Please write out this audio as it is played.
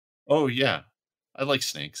Oh, yeah. I like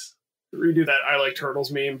snakes. Redo that I like turtles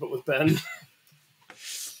meme, but with Ben.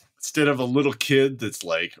 Instead of a little kid that's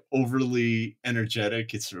like overly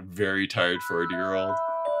energetic, it's a very tired 40-year-old.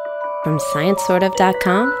 From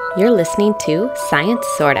ScienceSortOf.com, you're listening to Science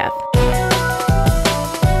Sort of.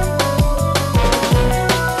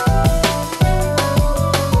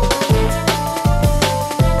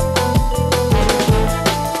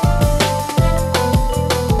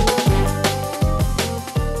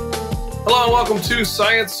 Hello and welcome to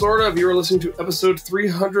Science Sort of. You're listening to episode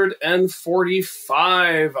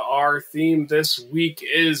 345. Our theme this week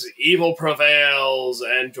is Evil Prevails.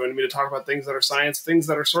 And joining me to talk about things that are science, things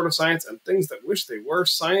that are sort of science, and things that wish they were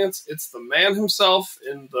science, it's the man himself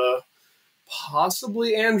in the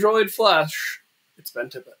possibly android flesh. It's Ben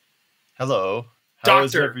Tippett. Hello. How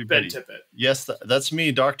is Dr. everybody? Ben Tippett. Yes, that's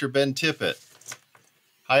me, Dr. Ben Tippett.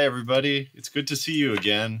 Hi, everybody. It's good to see you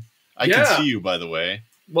again. I can see you, by the way.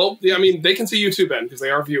 Well, I mean, they can see you too, Ben, because they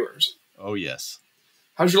are viewers. Oh, yes.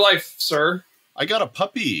 How's your life, sir? I got a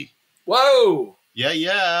puppy. Whoa!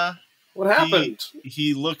 Yeah. What happened?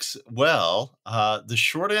 He looks well. The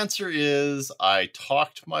short answer is I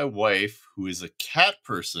talked my wife, who is a cat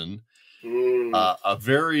person, a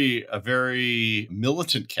very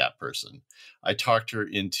militant cat person. I talked her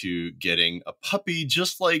into getting a puppy,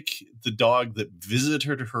 just like the dog that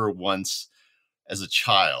visited her once as a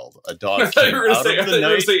child. A dog came out of the night. I thought you were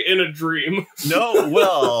going to say in a dream. No,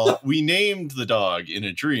 well, we named the dog in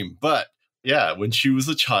a dream, but yeah, when she was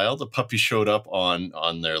a child, a puppy showed up on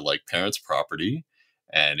their parents' property,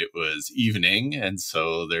 and it was evening, and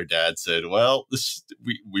so their dad said, "Well,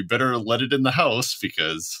 we better let it in the house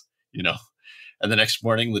because And the next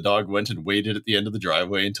morning, the dog went and waited at the end of the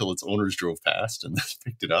driveway until its owners drove past and then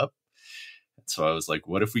picked it up. And so I was like,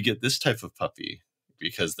 "What if we get this type of puppy?"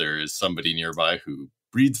 Because there is somebody nearby who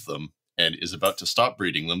breeds them and is about to stop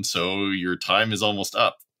breeding them, so your time is almost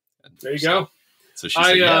up. And there you go. So she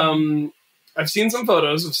said, yeah. I've seen some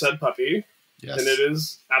photos of said puppy, yes. And it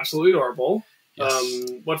is absolutely adorable. Yes.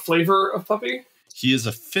 What flavor of puppy? He is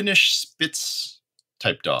a Finnish Spitz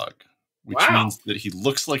type dog, which means that he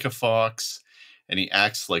looks like a fox, and he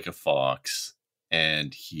acts like a fox,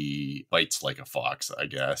 and he bites like a fox, I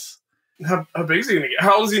guess. How big is he going to get?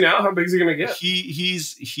 How old is he now? How big is he going to get?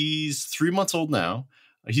 He's 3 months old now.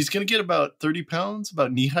 He's going to get about 30 pounds,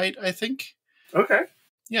 about knee height, I think. Okay.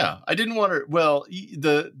 Yeah, I didn't want to. Well,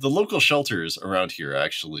 the local shelters around here,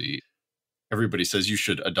 actually, everybody says you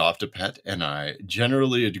should adopt a pet, and I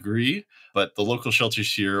generally agree. But the local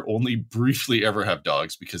shelters here only briefly ever have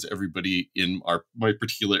dogs because everybody in my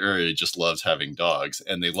particular area just loves having dogs,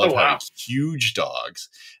 and they love having huge dogs.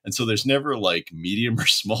 And so there's never medium or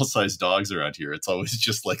small sized dogs around here. It's always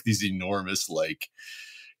just these enormous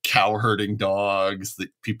cow herding dogs that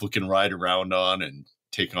people can ride around on and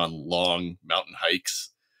take on long mountain hikes.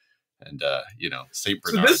 And, St.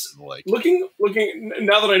 Bernards. So looking,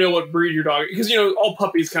 now that I know what breed your dog, because, all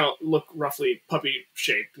puppies kind of look roughly puppy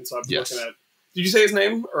shaped. And so I'm looking at, did you say his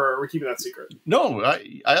name or are we keeping that secret? No,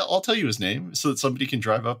 I'll tell you his name so that somebody can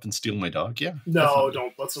drive up and steal my dog. Yeah. No,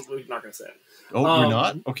 definitely. We're not going to say it. Oh, we're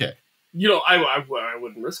not? Okay. I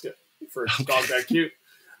wouldn't risk it for a dog that cute.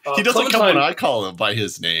 He doesn't come when I call him by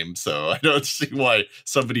his name, so I don't see why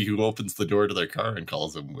somebody who opens the door to their car and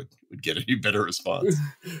calls him would get any better response.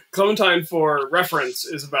 Clementine, for reference,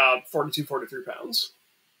 is about 42, 43 pounds.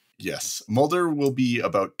 Yes. Mulder will be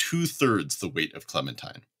about 2/3 the weight of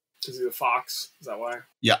Clementine. Because he's a fox? Is that why?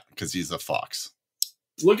 Yeah, because he's a fox.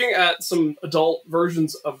 Looking at some adult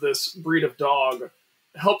versions of this breed of dog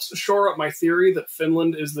helps shore up my theory that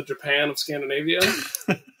Finland is the Japan of Scandinavia.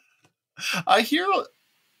 I hear...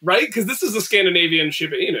 Right? Because this is a Scandinavian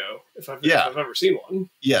Shiba Inu, if I've ever seen one.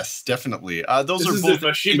 Yes, definitely. Those are both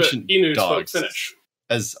a Shiba Inu dogs, Finnish.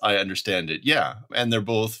 As I understand it, yeah. And they're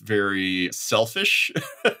both very selfish.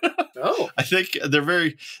 Oh. I think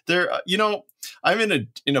I'm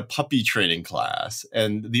in a puppy training class,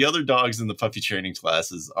 and the other dogs in the puppy training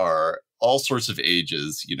classes are all sorts of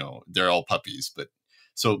ages. They're all puppies, but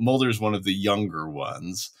so Mulder's one of the younger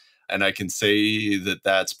ones. And I can say that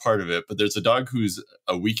that's part of it. But there's a dog who's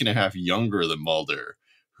a week and a half younger than Mulder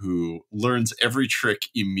who learns every trick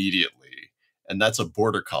immediately. And that's a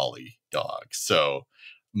border collie dog. So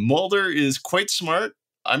Mulder is quite smart.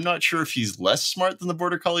 I'm not sure if he's less smart than the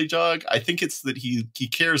border collie dog. I think it's that he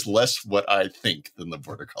cares less what I think than the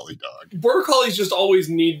border collie dog. Border collies just always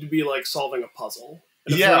need to be solving a puzzle.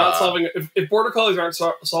 And if they're not solving, if border collies aren't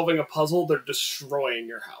solving a puzzle, they're destroying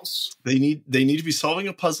your house. They need to be solving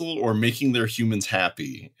a puzzle or making their humans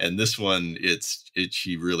happy. And this one,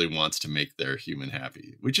 she really wants to make their human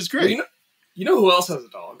happy, which is great. Well, you know who else has a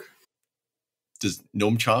dog? Does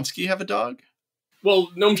Noam Chomsky have a dog? Well,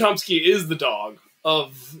 Noam Chomsky is the dog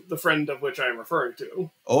of the friend of which I'm referring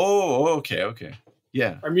to. Oh, okay.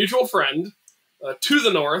 Yeah. Our mutual friend, to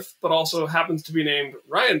the north, but also happens to be named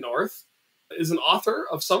Ryan North, is an author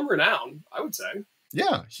of some renown, I would say.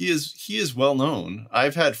 Yeah, he is well known.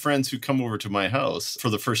 I've had friends who come over to my house for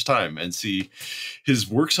the first time and see his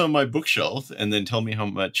works on my bookshelf and then tell me how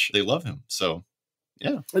much they love him. So,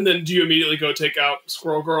 yeah. And then do you immediately go take out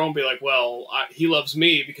Squirrel Girl and be like, well, he loves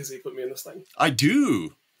me because he put me in this thing? I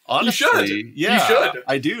do. Honestly, you should. Yeah, you should.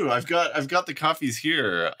 I do. I've got the copies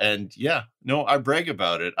here, and yeah, no, I brag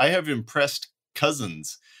about it. I have impressed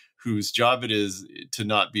cousins whose job it is to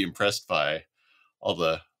not be impressed by all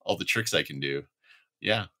the tricks I can do.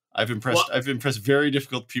 Yeah, I've impressed very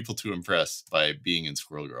difficult people to impress by being in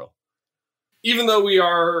Squirrel Girl. Even though we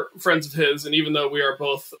are friends of his, and even though we are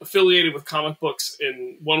both affiliated with comic books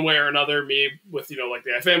in one way or another, me with, like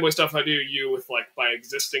the iFanboy stuff I do, you with like by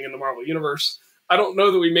existing in the Marvel Universe, I don't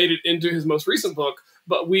know that we made it into his most recent book,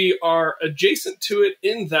 but we are adjacent to it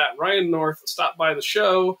in that Ryan North stopped by the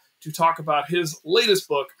show to talk about his latest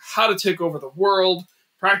book, How to Take Over the World,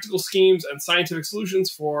 Practical Schemes and Scientific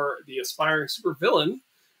Solutions for the Aspiring Supervillain.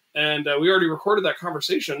 And we already recorded that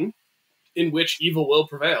conversation in which evil will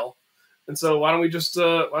prevail. And so why don't we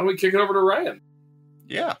kick it over to Ryan?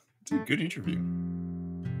 Yeah, it's a good interview.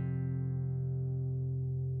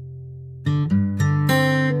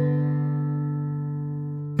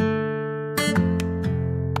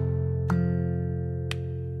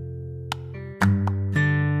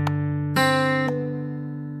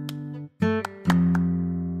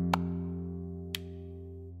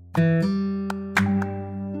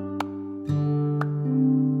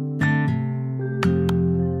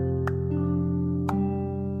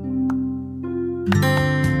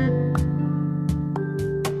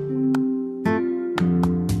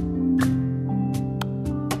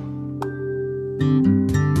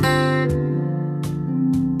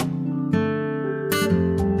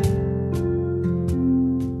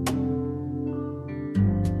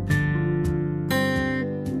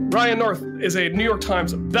 Ryan North is a New York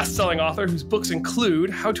Times best-selling author whose books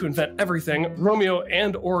include How to Invent Everything, Romeo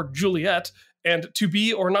and or Juliet, and To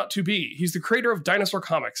Be or Not to Be. He's the creator of Dinosaur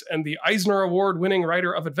Comics and the Eisner Award-winning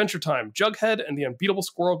writer of Adventure Time, Jughead, and the Unbeatable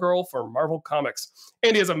Squirrel Girl for Marvel Comics.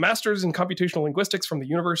 And he has a master's in computational linguistics from the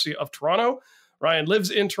University of Toronto. Ryan lives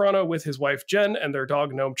in Toronto with his wife, Jen, and their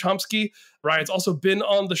dog, Noam Chomsky. Ryan's also been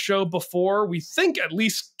on the show before, we think at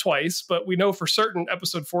least twice, but we know for certain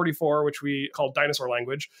episode 44, which we called Dinosaur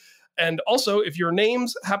Language. And also, if your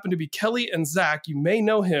names happen to be Kelly and Zach, you may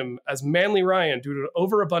know him as Manly Ryan due to an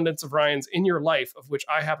overabundance of Ryans in your life, of which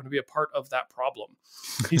I happen to be a part of that problem.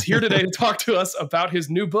 He's here today to talk to us about his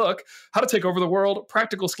new book, How to Take Over the World,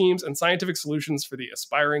 Practical Schemes and Scientific Solutions for the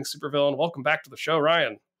Aspiring Supervillain. Welcome back to the show,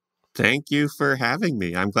 Ryan. Thank you for having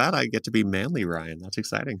me. I'm glad I get to be Manly Ryan. That's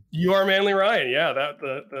exciting. You are Manly Ryan. Yeah,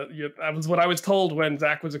 that was what I was told when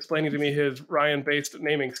Zach was explaining to me his Ryan-based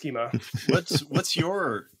naming schema. What's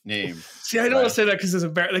your name? See, I don't want to say that because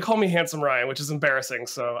they call me Handsome Ryan, which is embarrassing.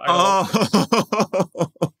 So,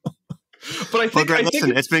 But I think,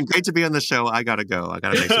 listen, it's been great to be on the show. I gotta go. I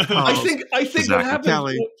gotta make some calls. I think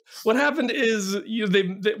what happened is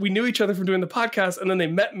we knew each other from doing the podcast, and then they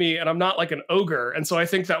met me, and I'm not like an ogre, and so I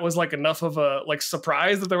think that was like enough of a like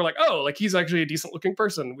surprise that they were like, oh, like he's actually a decent looking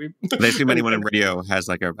person. They assume anyone in radio has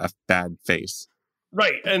like a bad face.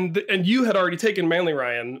 Right, and you had already taken Manly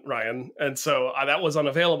Ryan, and so that was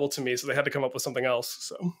unavailable to me, so they had to come up with something else.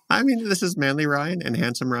 So I mean, this is Manly Ryan and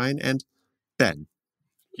Handsome Ryan and Ben.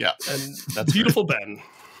 Yeah, and that's beautiful Ben.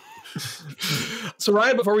 So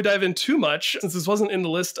Ryan, before we dive in too much, since this wasn't in the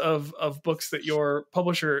list of books that your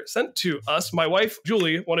publisher sent to us, my wife,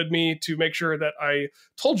 Julie, wanted me to make sure that I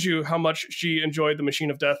told you how much she enjoyed the Machine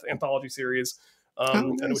of Death anthology series, nice.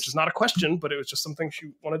 And which is not a question, but it was just something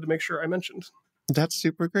she wanted to make sure I mentioned. That's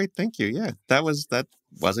super great. Thank you. Yeah, that was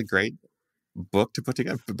a great book to put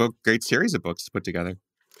together, great series of books to put together.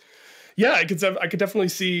 Yeah, I could definitely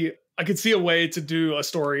see a way to do a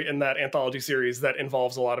story in that anthology series that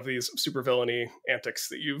involves a lot of these supervillainy antics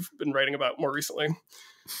that you've been writing about more recently.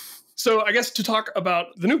 So I guess to talk about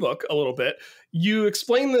the new book a little bit, you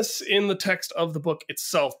explain this in the text of the book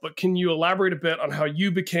itself, but can you elaborate a bit on how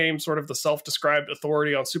you became sort of the self-described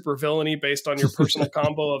authority on supervillainy based on your personal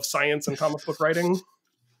combo of science and comic book writing?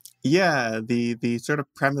 Yeah, the sort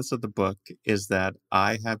of premise of the book is that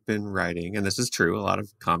I have been writing, and this is true, a lot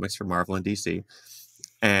of comics for Marvel and DC.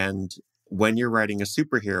 And when you're writing a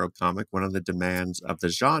superhero comic, one of the demands of the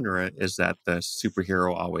genre is that the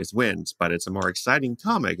superhero always wins. But it's a more exciting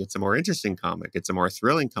comic. It's a more interesting comic. It's a more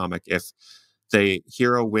thrilling comic if the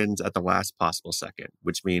hero wins at the last possible second,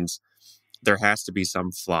 which means there has to be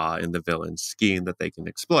some flaw in the villain's scheme that they can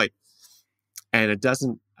exploit. And it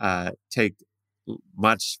doesn't take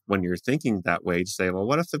much when you're thinking that way to say, well,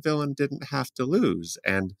 what if the villain didn't have to lose?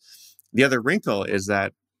 And the other wrinkle is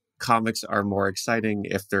that comics are more exciting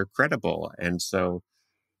if they're credible. And so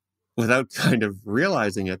without kind of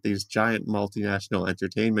realizing it, these giant multinational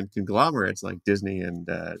entertainment conglomerates like Disney and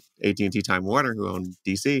AT&T Time Warner, who own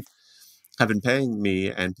DC, have been paying me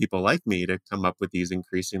and people like me to come up with these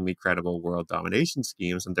increasingly credible world domination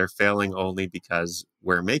schemes, and they're failing only because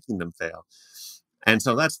we're making them fail. And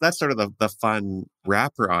so that's sort of the fun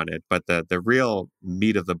wrapper on it. But the real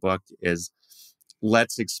meat of the book is,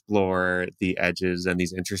 let's explore the edges and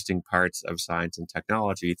these interesting parts of science and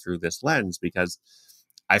technology through this lens, because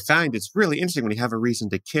I find it's really interesting when you have a reason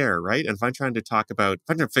to care, right? And if I'm trying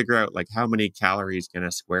to figure out like how many calories can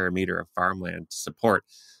a square meter of farmland support,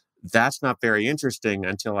 that's not very interesting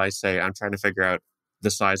until I say I'm trying to figure out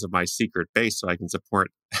the size of my secret base so I can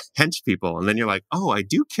support hench people. And then you're like, oh, I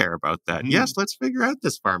do care about that. Yes, let's figure out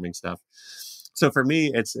this farming stuff. So for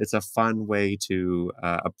me, it's a fun way to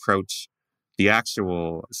approach the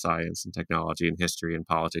actual science and technology and history and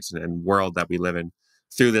politics and world that we live in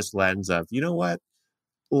through this lens of, you know what?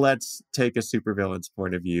 Let's take a supervillain's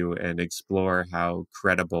point of view and explore how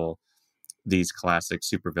credible these classic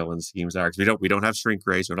supervillain schemes are. Because we don't have shrink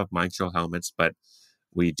rays, we don't have mind control helmets, but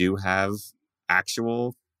we do have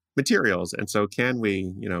actual materials. And so can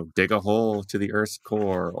we, dig a hole to the Earth's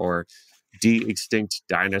core or de-extinct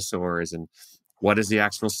dinosaurs? And what is the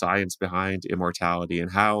actual science behind immortality?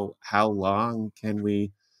 And how long can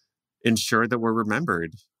we ensure that we're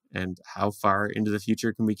remembered? And how far into the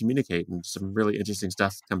future can we communicate? And some really interesting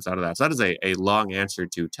stuff comes out of that. So that is a long answer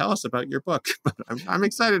to tell us about your book, but I'm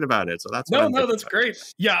excited about it. So that's that's great.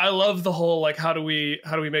 Yeah, I love the whole like how do we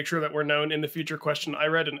make sure that we're known in the future question. I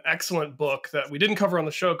read an excellent book that we didn't cover on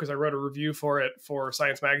the show because I wrote a review for it for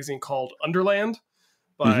Science Magazine called Underland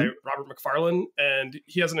by Robert McFarlane, and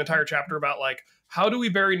he has an entire chapter about like how do we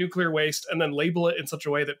bury nuclear waste and then label it in such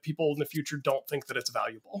a way that people in the future don't think that it's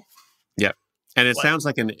valuable. Yeah. And it sounds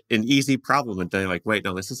like an easy problem. And then like, wait,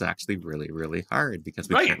 no, this is actually really, really hard because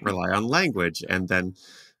we can't rely on language. And then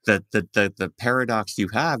the paradox you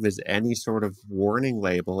have is any sort of warning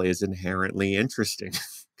label is inherently interesting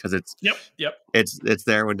because it's it's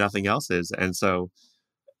there when nothing else is. And so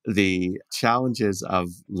the challenges of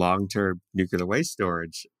long-term nuclear waste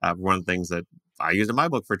storage, one of the things that I use in my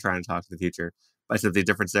book for trying to talk to the future. I said the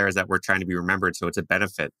difference there is that we're trying to be remembered, so it's a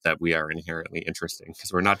benefit that we are inherently interesting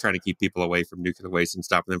because we're not trying to keep people away from nuclear waste and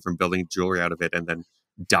stopping them from building jewelry out of it and then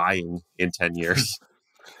dying in 10 years.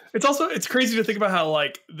 It's crazy to think about how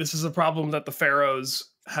like this is a problem that the pharaohs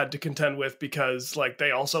had to contend with because like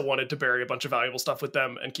they also wanted to bury a bunch of valuable stuff with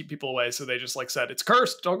them and keep people away. So they just like said, it's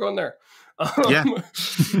cursed. Don't go in there.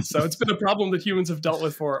 So it's been a problem that humans have dealt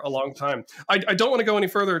with for a long time. I don't want to go any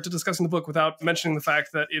further to discussing the book without mentioning the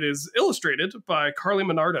fact that it is illustrated by Carly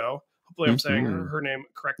Minardo. Hopefully I'm saying her name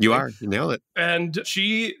correctly. You are. You nailed it. And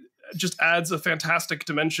she just adds a fantastic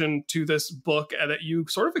dimension to this book and that you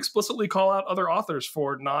sort of explicitly call out other authors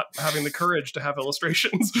for not having the courage to have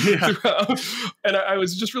illustrations throughout. And I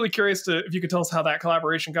was just really curious if you could tell us how that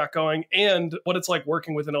collaboration got going and what it's like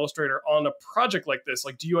working with an illustrator on a project like this.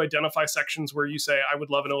 Like, do you identify sections where you say, I would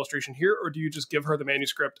love an illustration here, or do you just give her the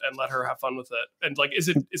manuscript and let her have fun with it? And like, is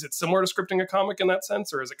it similar to scripting a comic in that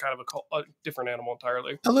sense, or is it kind of a different animal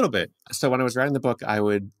entirely? A little bit. So when I was writing the book, I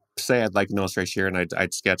would say I'd like an illustration here, and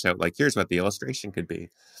I'd sketch out like, here's what the illustration could be.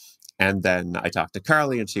 And then I talked to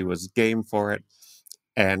Carly and she was game for it.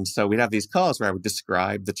 And so we'd have these calls where I would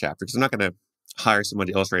describe the chapter because I'm not going to hire someone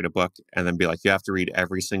to illustrate a book and then be like, you have to read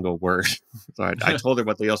every single word. So I told her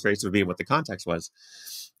what the illustration would be and what the context was.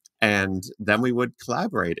 And then we would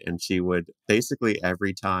collaborate, and she would basically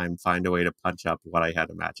every time find a way to punch up what I had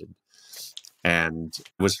imagined. And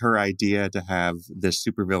it was her idea to have this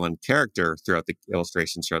supervillain character throughout the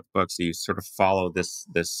illustrations, throughout the book. So you sort of follow this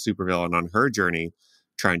supervillain on her journey,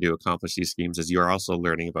 trying to accomplish these schemes, as you're also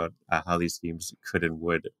learning about how these schemes could and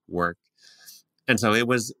would work. And so it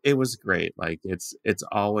was great. Like it's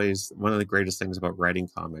always one of the greatest things about writing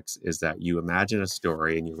comics is that you imagine a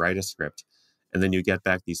story and you write a script, and then you get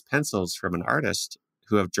back these pencils from an artist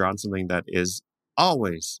who have drawn something that is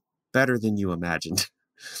always better than you imagined.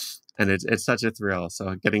 And it's such a thrill.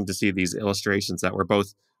 So getting to see these illustrations that were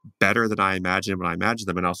both better than I imagined when I imagined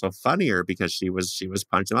them, and also funnier because she was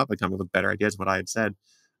punching them up and coming up with better ideas than what I had said,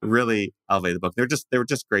 really elevated the book. They were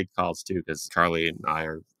just great calls too, because Carly and I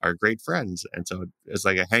are great friends, and so it's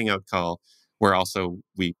like a hangout call where also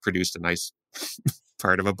we produced a nice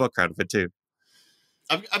part of a book out of it too.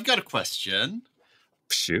 I've got a question.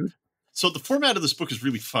 Shoot. So the format of this book is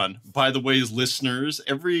really fun. By the way, as listeners,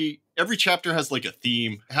 every chapter has like a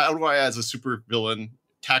theme. How do I, as a supervillain,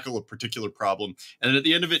 tackle a particular problem? And at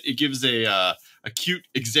the end of it, it gives a cute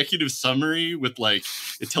executive summary with like,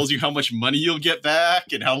 it tells you how much money you'll get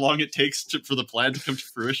back and how long it takes for the plan to come to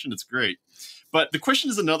fruition. It's great. But the question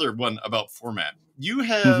is another one about format. You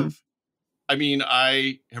have, I mean,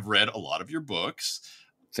 I have read a lot of your books.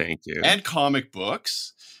 Thank you. And comic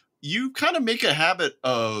books. You kind of make a habit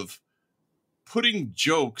of putting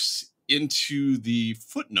jokes into the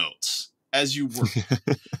footnotes as you work.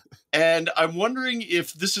 And I'm wondering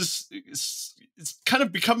if this is it's kind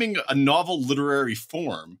of becoming a novel literary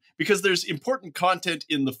form, because there's important content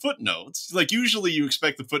in the footnotes. Like usually you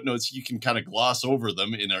expect the footnotes, you can kind of gloss over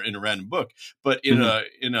them in a random book, but in a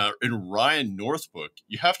Ryan North book,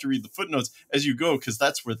 you have to read the footnotes as you go, because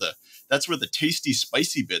that's where the tasty,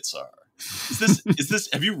 spicy bits are. Is this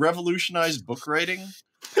have you revolutionized book writing?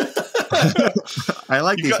 I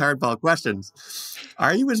like these hardball questions.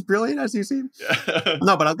 Are you as brilliant as you seem?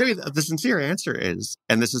 No, but I'll give you the sincere answer is,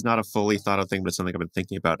 and this is not a fully thought out thing, but something I've been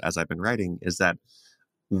thinking about as I've been writing, is that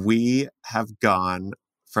we have gone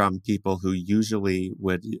from people who usually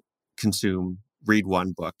would read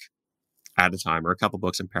one book at a time or a couple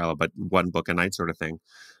books in parallel, but one book a night sort of thing,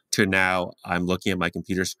 to now I'm looking at my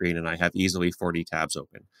computer screen and I have easily 40 tabs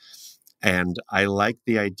open. And I like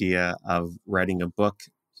the idea of writing a book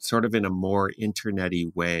sort of in a more internet-y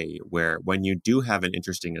way, where when you do have an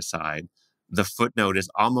interesting aside, the footnote is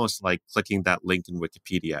almost like clicking that link in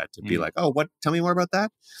Wikipedia to be like, oh, tell me more about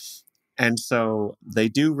that. And so they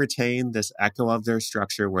do retain this echo of their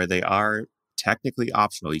structure where they are technically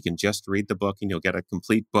optional. You can just read the book and you'll get a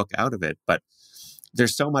complete book out of it. But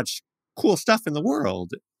there's so much cool stuff in the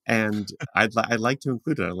world. And I'd like to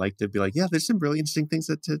include it. I'd like to be like, yeah, there's some really interesting things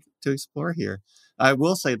to explore here. I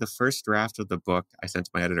will say the first draft of the book I sent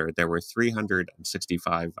to my editor, there were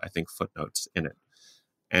 365, I think, footnotes in it.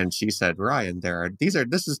 And she said, Ryan,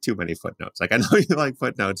 this is too many footnotes. Like, I know you like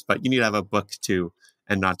footnotes, but you need to have a book too,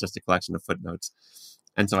 and not just a collection of footnotes.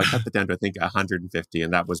 And so I cut it down to, I think, 150.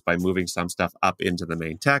 And that was by moving some stuff up into the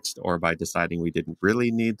main text, or by deciding we didn't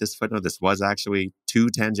really need this footnote. This was actually too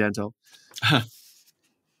tangential.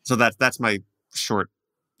 So that's my short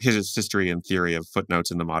history and theory of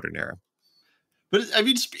footnotes in the modern era. But I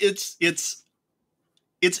mean,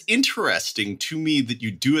 it's interesting to me that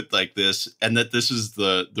you do it like this, and that this is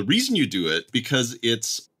the reason you do it, because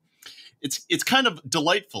it's kind of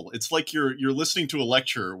delightful. It's like you're listening to a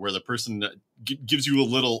lecture where the person gives you a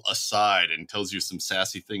little aside and tells you some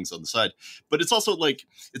sassy things on the side. But it's also like,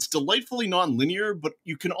 it's delightfully non-linear, but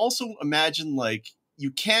you can also imagine, like, you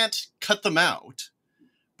can't cut them out,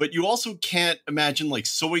 but you also can't imagine like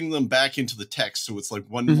sewing them back into the text so it's like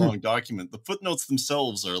one long document. The footnotes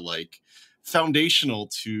themselves are like foundational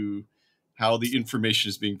to how the information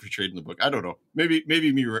is being portrayed in the book. I don't know. Maybe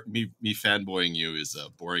me fanboying you is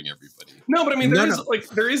boring everybody. No, but I mean, there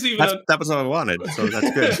is even that was what I wanted, so that's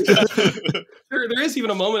good. there is even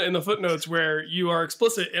a moment in the footnotes where you are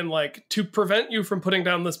explicit in, like, to prevent you from putting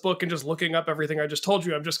down this book and just looking up everything I just told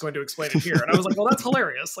you, I'm just going to explain it here. And I was like, well, that's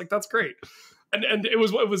hilarious. Like, that's great. And it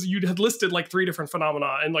was you had listed like 3 different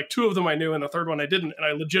phenomena, and like 2 of them I knew and the third one I didn't, and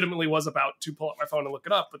I legitimately was about to pull up my phone and look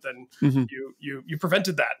it up, but then you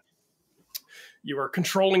prevented that. You are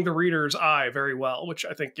controlling the reader's eye very well, which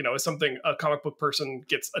I think, is something a comic book person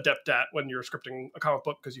gets adept at when you're scripting a comic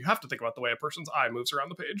book, because you have to think about the way a person's eye moves around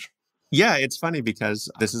the page. Yeah, it's funny because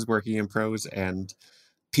this is working in prose, and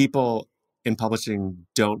people in publishing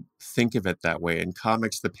don't think of it that way. In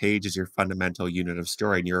comics, the page is your fundamental unit of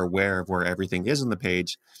story, and you're aware of where everything is on the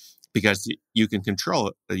page because you can control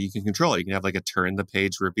it. You can have like a turn the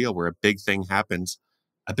page reveal where a big thing happens,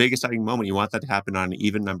 a big exciting moment. You want that to happen on an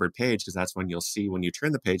even numbered page, because that's when you'll see when you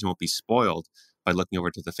turn the page and won't be spoiled by looking over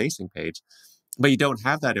to the facing page. But you don't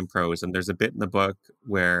have that in prose. And there's a bit in the book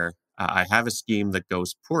where I have a scheme that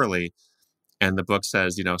goes poorly, and the book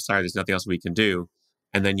says, sorry, there's nothing else we can do.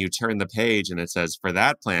 And then you turn the page and it says, for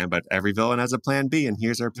that plan, but every villain has a plan B, and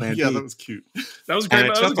here's our plan B. Yeah, that was cute. That was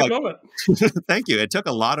great. That was a good moment. Thank you. It took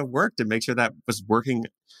a lot of work to make sure that was working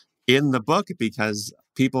in the book, because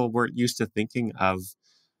people weren't used to thinking of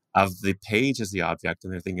the page as the object,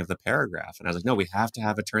 and they're thinking of the paragraph. And I was like, no, we have to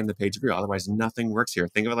have a turn the page view. Otherwise, nothing works here.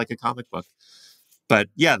 Think of it like a comic book. But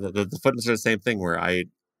yeah, the footnotes are the same thing, where I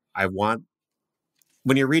want,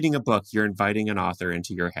 when you're reading a book, you're inviting an author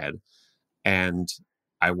into your head. And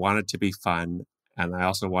I want it to be fun. And I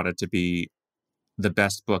also want it to be the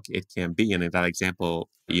best book it can be. And in that example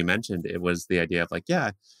you mentioned, it was the idea of like,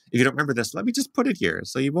 yeah, if you don't remember this, let me just put it here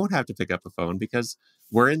so you won't have to pick up a phone because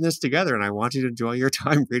we're in this together and I want you to enjoy your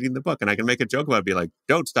time reading the book. And I can make a joke about it, be like,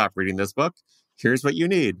 don't stop reading this book. Here's what you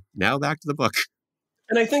need. Now back to the book.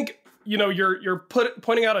 And I think, you're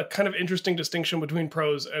pointing out a kind of interesting distinction between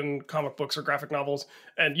prose and comic books or graphic novels.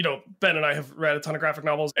 And, Ben and I have read a ton of graphic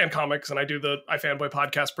novels and comics, and I do the iFanboy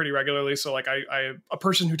podcast pretty regularly. So like I a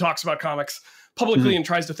person who talks about comics publicly and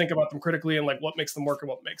tries to think about them critically and like what makes them work and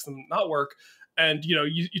what makes them not work. And,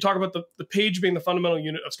 you talk about the page being the fundamental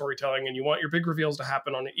unit of storytelling, and you want your big reveals to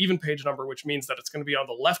happen on an even page number, which means that it's going to be on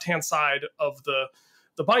the left-hand side of the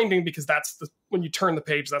binding, because that's when you turn the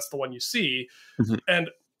page, that's the one you see. And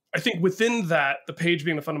I think within that, the page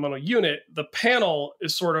being the fundamental unit, the panel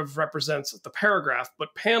is sort of represents the paragraph,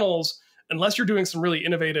 but panels, unless you're doing some really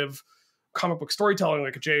innovative comic book storytelling,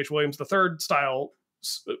 like a J.H. Williams III style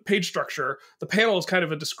page structure, the panel is kind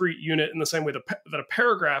of a discrete unit in the same way that a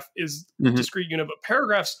paragraph is a discrete unit, but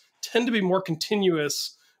paragraphs tend to be more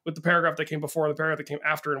continuous with the paragraph that came before and the paragraph that came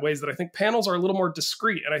after in ways that I think panels are a little more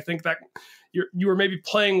discrete. And I think that you were maybe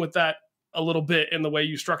playing with that a little bit in the way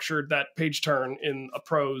you structured that page turn in a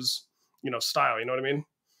prose, style. You know what I mean?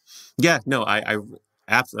 Yeah, no, I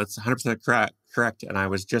absolutely, that's 100% correct. And I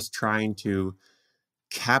was just trying to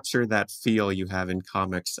capture that feel you have in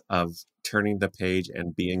comics of turning the page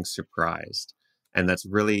and being surprised. And that's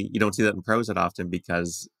really, you don't see that in prose that often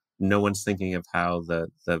because no one's thinking of how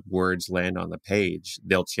the words land on the page.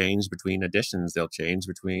 They'll change between editions. They'll change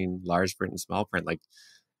between large print and small print. Like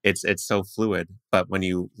it's so fluid. But when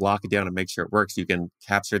you lock it down and make sure it works, you can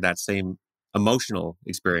capture that same emotional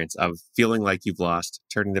experience of feeling like you've lost,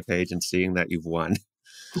 turning the page and seeing that you've won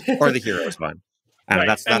or the hero's won. And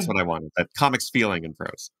Right. that's what I wanted, that comics feeling in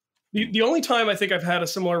prose. The only time I think I've had a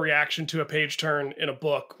similar reaction to a page turn in a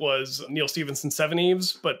book was Neil Stephenson's Seven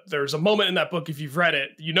Eves, but there's a moment in that book, if you've read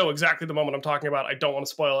it, you know exactly the moment I'm talking about. I don't want to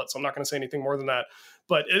spoil it, so I'm not going to say anything more than that.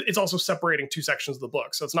 But it's also separating two sections of the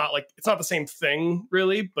book. So it's not the same thing,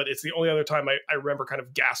 really, but it's the only other time I remember kind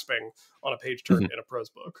of gasping on a page turn in a prose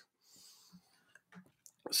book.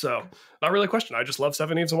 So, not really a question. I just love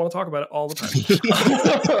Seven Eves and want to talk about it all the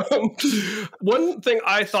time. One thing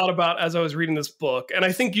I thought about as I was reading this book, and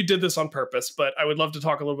I think you did this on purpose, but I would love to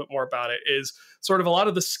talk a little bit more about it, is sort of a lot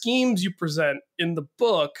of the schemes you present in the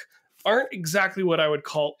book aren't exactly what I would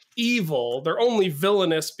call evil. They're only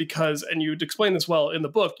villainous because, and you'd explain this well in the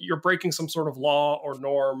book, you're breaking some sort of law or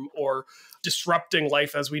norm or disrupting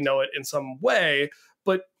life as we know it in some way.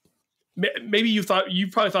 But maybe you've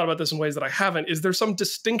probably thought about this in ways that I haven't. Is there some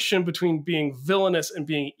distinction between being villainous and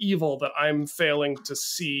being evil that I'm failing to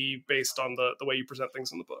see based on the way you present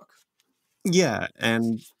things in the book? Yeah,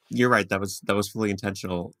 and you're right. That was fully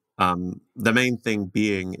intentional. The main thing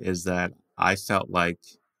being is that I felt like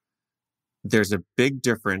there's a big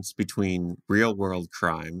difference between real world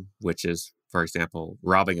crime, which is, for example,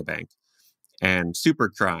 robbing a bank, and super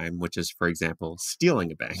crime, which is, for example,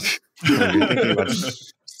 stealing a bank. When you're thinking about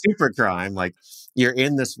super crime, like you're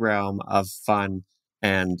in this realm of fun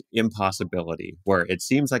and impossibility where it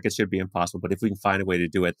seems like it should be impossible, but if we can find a way to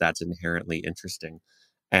do it, that's inherently interesting.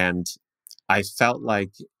 And I felt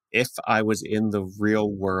like if I was in the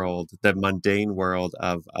real world, the mundane world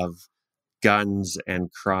of guns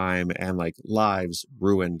and crime and like lives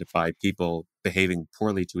ruined by people behaving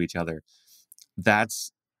poorly to each other,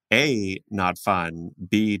 that's A, not fun,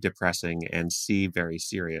 B, depressing, and C, very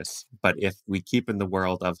serious. But if we keep in the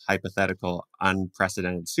world of hypothetical,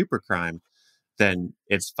 unprecedented supercrime, then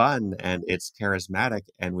it's fun and it's charismatic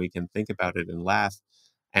and we can think about it and laugh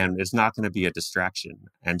and it's not going to be a distraction.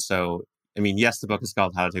 And so, I mean, yes, the book is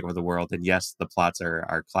called How to Take Over the World, and yes, the plots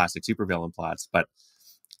are classic supervillain plots, but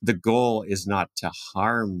the goal is not to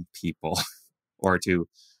harm people or to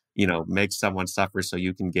make someone suffer so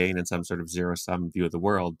you can gain in some sort of zero-sum view of the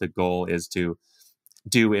world. The goal is to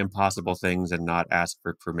do impossible things and not ask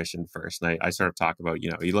for permission first. And I sort of talk about,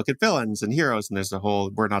 you look at villains and heroes, and there's a whole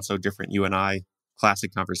 "we're not so different, you and I"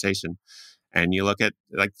 classic conversation. And you look at,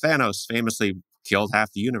 like, Thanos famously killed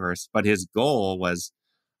half the universe, but his goal was,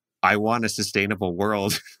 I want a sustainable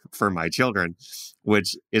world for my children,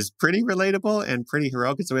 which is pretty relatable and pretty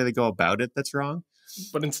heroic. It's the way they go about it that's wrong.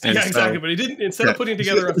 But exactly. But he didn't. Instead of putting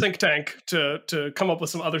together a think tank to come up with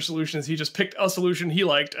some other solutions, he just picked a solution he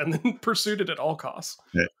liked and then pursued it at all costs.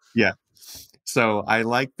 Yeah. So I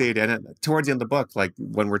like the, and towards the end of the book, like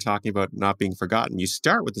when we're talking about not being forgotten, you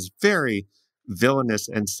start with this very villainous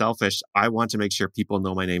and selfish, I want to make sure people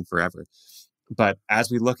know my name forever. But as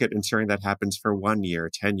we look at ensuring that happens for 1 year,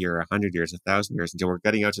 10 years, 100 years, 1,000 years, until we're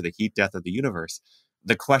getting out to the heat death of the universe,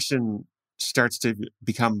 the question starts to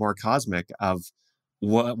become more cosmic of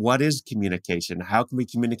what is communication? How can we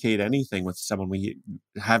communicate anything with someone we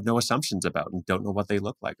have no assumptions about and don't know what they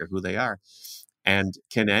look like or who they are? And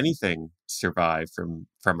can anything survive from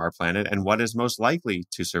our planet? And what is most likely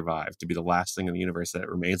to survive, to be the last thing in the universe that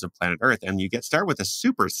remains of planet Earth? And you start with a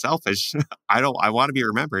super selfish, I want to be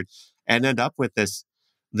remembered, and end up with this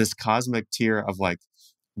cosmic tier of like,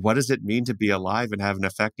 what does it mean to be alive and have an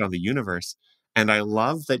effect on the universe? And I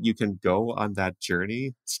love that you can go on that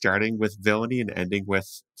journey, starting with villainy and ending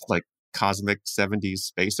with like cosmic 70s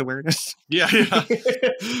space awareness. Yeah.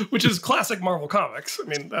 Which is classic Marvel Comics. I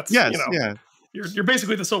mean, that's, yes, yeah. You're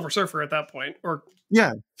basically the Silver Surfer at that point. Or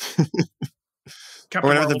yeah. Or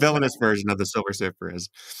whatever Marvel the villainous version of the Silver Surfer is.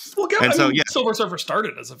 Well, Silver Surfer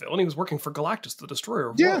started as a villain. He was working for Galactus, the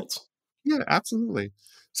destroyer of worlds. Yeah, absolutely.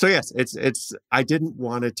 So yes, it's. I didn't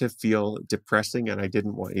want it to feel depressing, and I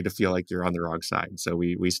didn't want you to feel like you're on the wrong side. So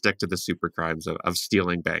we stick to the super crimes of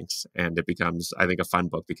stealing banks, and it becomes, I think, a fun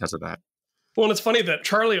book because of that. Well, and it's funny that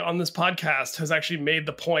Charlie on this podcast has actually made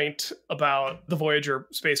the point about the Voyager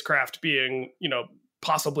spacecraft being,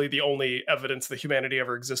 possibly the only evidence that humanity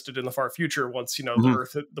ever existed in the far future once, the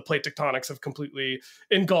Earth, the plate tectonics have completely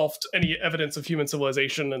engulfed any evidence of human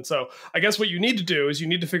civilization. And so I guess what you need to do is you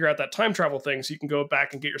need to figure out that time travel thing so you can go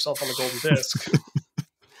back and get yourself on the golden disc.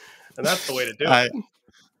 And that's the way to do it.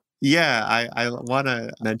 Yeah, I want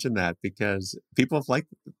to mention that because people have like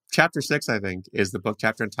chapter 6, I think, is the book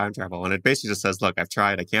chapter on time travel. And it basically just says, look, I've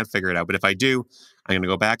tried, I can't figure it out. But if I do, I'm going to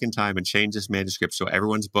go back in time and change this manuscript so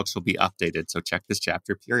everyone's books will be updated. So check this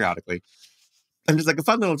chapter periodically. And it's like a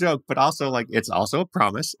fun little joke, but also like it's also a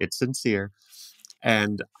promise. It's sincere.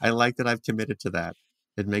 And I like that I've committed to that.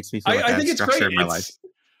 It makes me feel like I have structure in my life.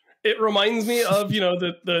 It reminds me of,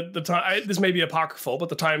 the time, this may be apocryphal, but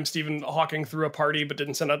the time Stephen Hawking threw a party but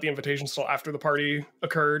didn't send out the invitations until after the party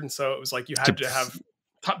occurred. And so it was like you had to have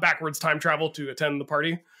backwards time travel to attend the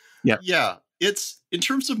party. Yeah. It's, in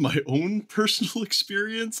terms of my own personal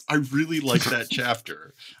experience, I really like that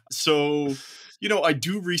chapter. So, I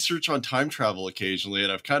do research on time travel occasionally,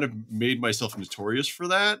 and I've kind of made myself notorious for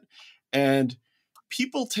that. And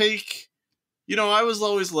people take... I was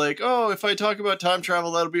always like, oh, if I talk about time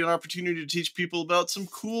travel, that'll be an opportunity to teach people about some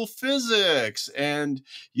cool physics. And,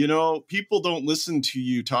 people don't listen to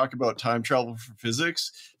you talk about time travel for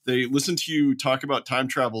physics. They listen to you talk about time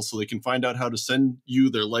travel so they can find out how to send you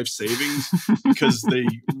their life savings because they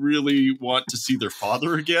really want to see their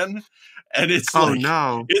father again. And it's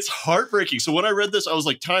it's heartbreaking. So when I read this, I was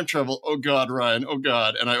like, time travel. Oh God, Ryan. Oh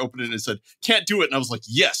God. And I opened it and it said, can't do it. And I was like,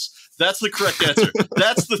 yes, that's the correct answer.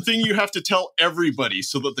 That's the thing you have to tell everybody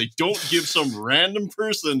so that they don't give some random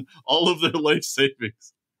person all of their life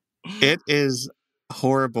savings. It is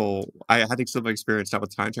horrible. I had some experience not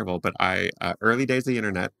with time travel, but early days of the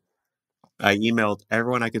internet, I emailed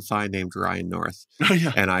everyone I could find named Ryan North. Oh,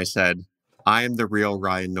 yeah. And I said, I am the real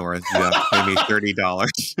Ryan North. You have to pay me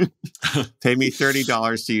 $30. Pay me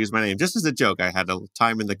 $30 to use my name. Just as a joke, I had a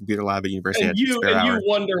time in the computer lab at university. And you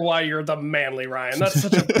wonder why you're the manly Ryan. That's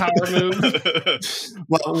such a power move.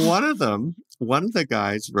 Well, one of the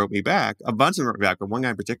guys wrote me back. A bunch of them wrote me back, but one guy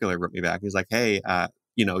in particular wrote me back. He's like, hey,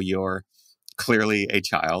 you're clearly a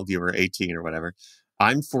child. You were 18 or whatever.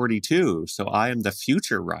 I'm 42, so I am the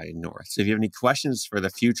future Ryan North. So if you have any questions for the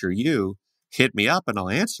future you, hit me up and I'll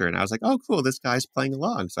answer. And I was like, oh, cool, this guy's playing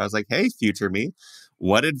along. So I was like, hey, future me,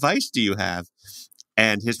 what advice do you have?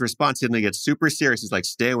 And his response suddenly gets super serious. He's like,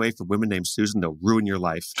 stay away from women named Susan. They'll ruin your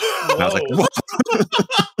life. And I was like, whoa.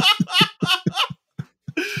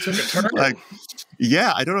 Took a turn. Like,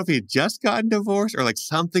 yeah, I don't know if he had just gotten divorced or like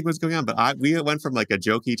something was going on, but we went from like a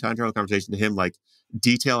jokey time travel conversation to him like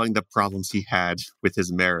detailing the problems he had with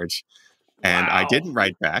his marriage. And I didn't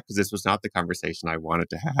write back because this was not the conversation I wanted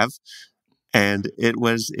to have. And it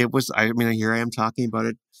was, I mean, here I am talking about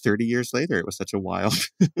it 30 years later. It was such a wild.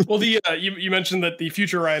 Well, you mentioned that the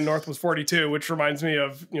future Ryan North was 42, which reminds me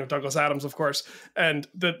of, Douglas Adams, of course. And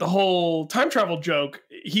the whole time travel joke,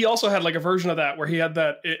 he also had like a version of that where he had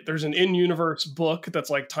there's an in-universe book that's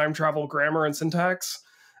like time travel grammar and syntax.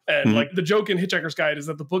 And like the joke in Hitchhiker's Guide is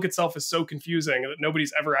that the book itself is so confusing that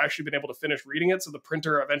nobody's ever actually been able to finish reading it. So the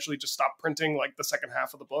printer eventually just stopped printing like the second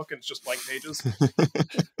half of the book and it's just blank pages.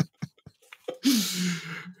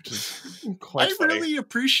 Which is quite funny. Really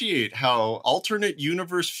appreciate how alternate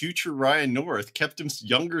universe future Ryan North kept his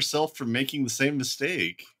younger self from making the same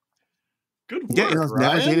mistake. Good work,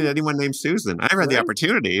 Ryan. Never dated anyone named Susan. I never had the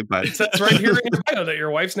opportunity, but it says right here in your bio that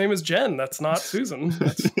your wife's name is Jen. That's not Susan.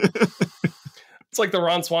 It's like the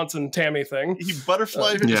Ron Swanson Tammy thing. He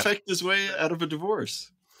butterfly effected his way out of a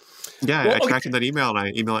divorce. Yeah, Well, I okay. tracked in that email and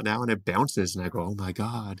I email it now and it bounces and I go, oh my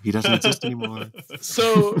God, he doesn't exist anymore.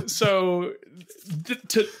 So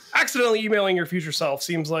to accidentally emailing your future self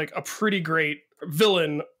seems like a pretty great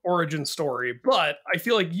villain origin story, but I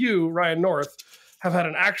feel like you, Ryan North, have had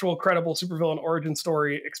an actual credible supervillain origin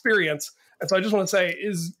story experience. And so I just want to say,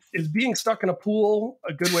 is being stuck in a pool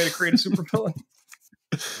a good way to create a supervillain?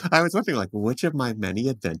 I was wondering, like, which of my many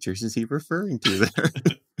adventures is he referring to there?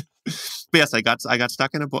 But yes, I got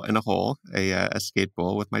stuck in a hole, a skate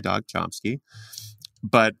bowl with my dog Chomsky.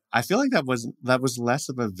 But I feel like that was less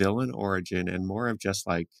of a villain origin and more of just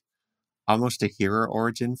like almost a hero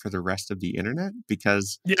origin for the rest of the internet,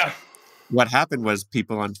 because Yeah. what happened was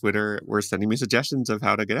people on Twitter were sending me suggestions of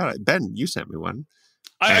how to get out. Ben, you sent me one.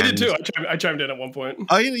 I did too. I chimed in at one point.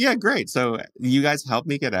 Oh yeah, great. So you guys helped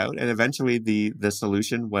me get out, and eventually the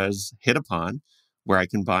solution was hit upon, where I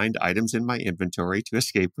combined items in my inventory to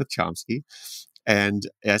escape with Chomsky. And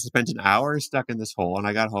I spent an hour stuck in this hole, and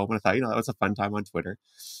I got home and I thought, that was a fun time on Twitter.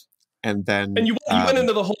 And then you went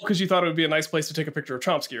into the hole because you thought it would be a nice place to take a picture of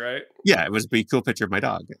Chomsky, right? Yeah, it was a cool picture of my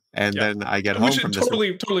dog. And then I get home from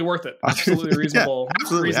totally worth it. Absolutely reasonable. Yeah,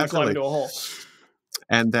 absolutely, reason to climb into a hole.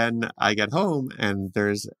 And then I get home and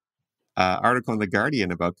there's an article in The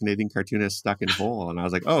Guardian about Canadian cartoonists stuck in hole. And I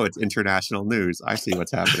was like, oh, it's international news. I see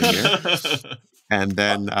what's happening here. And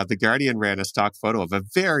then The Guardian ran a stock photo of a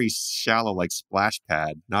very shallow, like, splash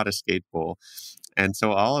pad, not a skate bowl. And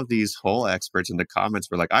so all of these hole experts in the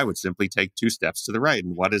comments were like, I would simply take 2 steps to the right.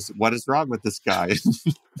 And what is wrong with this guy?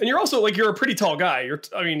 And you're also you're a pretty tall guy.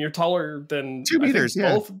 You're taller than 2 meters,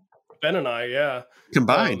 yeah. Both Ben and I, yeah.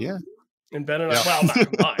 Combined, yeah. And Ben and I, well, not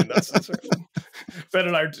combined. That's Ben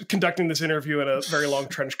and I are conducting this interview in a very long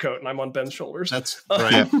trench coat, and I'm on Ben's shoulders. That's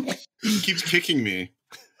right. He keeps kicking me.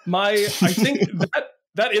 I think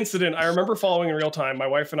that incident, I remember following in real time. My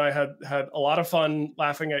wife and I had a lot of fun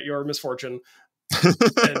laughing at your misfortune.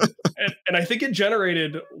 and I think it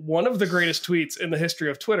generated one of the greatest tweets in the history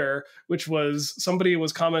of Twitter, which was somebody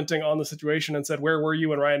was commenting on the situation and said, where were you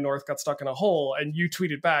when Ryan North got stuck in a hole? And you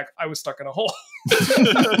tweeted back, I was stuck in a hole. I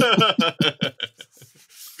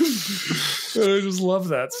just love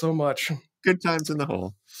that so much. Good times in the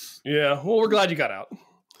hole. Yeah, well, we're glad you got out.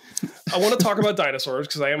 I want to talk about dinosaurs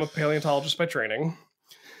because I am a paleontologist by training.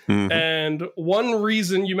 Mm-hmm. And one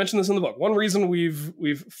reason, you mentioned this in the book, one reason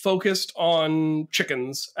we've focused on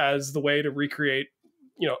chickens as the way to recreate,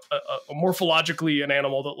 a morphologically an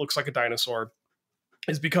animal that looks like a dinosaur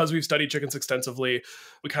is because we've studied chickens extensively.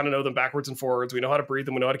 We kind of know them backwards and forwards. We know how to breed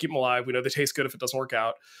them. We know how to keep them alive. We know they taste good if it doesn't work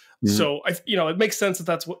out. Mm-hmm. So, it makes sense that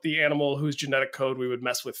that's what the animal whose genetic code we would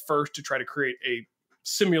mess with first to try to create a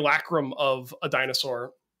simulacrum of a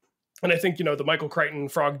dinosaur. And I think, the Michael Crichton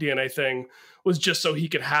frog DNA thing was just so he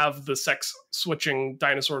could have the sex switching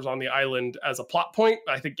dinosaurs on the island as a plot point.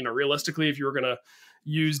 I think, realistically, if you were going to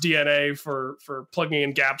use DNA for plugging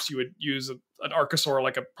in gaps, you would use an archosaur,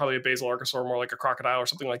 probably a basal archosaur, more like a crocodile or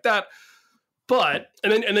something like that. But,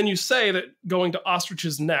 and then you say that going to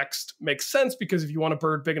ostriches next makes sense because if you want a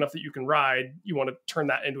bird big enough that you can ride, you want to turn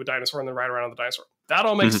that into a dinosaur and then ride around on the dinosaur. That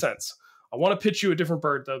all makes sense. I want to pitch you a different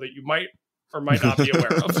bird, though, that you might or might not be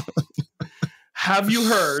aware of. Have you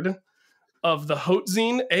heard of the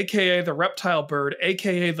Hoatzine, aka the reptile bird,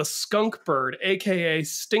 aka the skunk bird, aka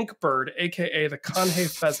stink bird, aka the Conhay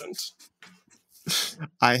pheasant?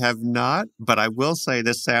 I have not, but I will say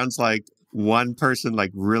this sounds like one person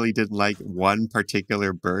really didn't like one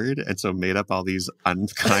particular bird and so made up all these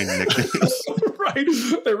unkind nicknames. Right.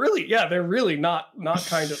 They're really not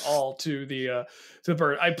kind at all to the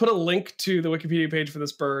bird. I put a link to the Wikipedia page for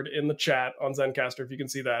this bird in the chat on Zencaster if you can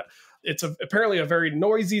see that. It's apparently a very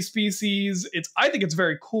noisy species. I think it's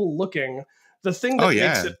very cool looking. The thing that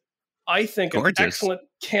makes it, I think, gorgeous. An excellent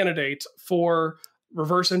candidate for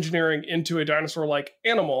reverse engineering into a dinosaur-like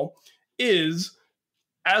animal is,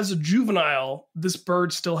 as a juvenile, this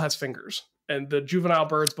bird still has fingers. And the juvenile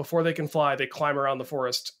birds, before they can fly, they climb around the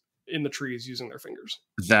forest in the trees using their fingers.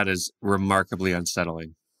 That is remarkably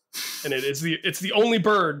unsettling. And it's the only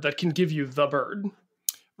bird that can give you the bird.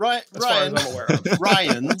 Right, as far as I'm aware of.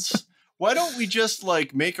 Ryan's, why don't we just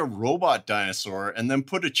make a robot dinosaur and then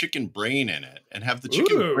put a chicken brain in it and have the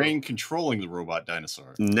chicken brain controlling the robot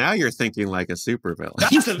dinosaur? Now you're thinking like a supervillain.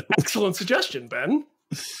 That's an excellent suggestion, Ben.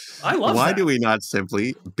 I love Why that. do we not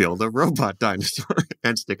simply build a robot dinosaur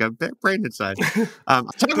and stick a brain inside? I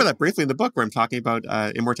talk about that briefly in the book where I'm talking about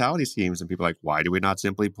immortality schemes and people are like, why do we not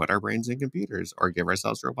simply put our brains in computers or give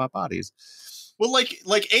ourselves robot bodies? Well,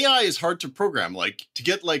 like AI is hard to program. To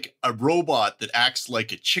get a robot that acts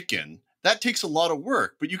like a chicken, that takes a lot of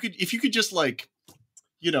work. But if you could just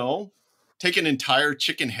take an entire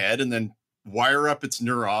chicken head and then wire up its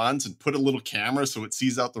neurons and put a little camera so it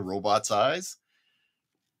sees out the robot's eyes.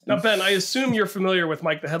 Now, Ben, I assume you're familiar with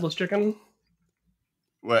Mike the Headless Chicken.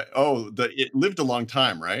 What? Oh, it lived a long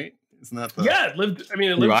time, right? Isn't that the... Yeah, it lived. I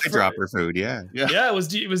mean, it lived. Eyedropper food, yeah.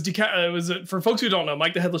 It was for folks who don't know.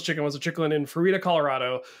 Mike the Headless Chicken was a chicken in Fruita,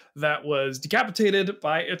 Colorado, that was decapitated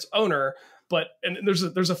by its owner. And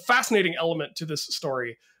there's a fascinating element to this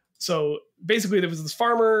story. So basically, there was this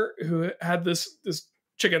farmer who had this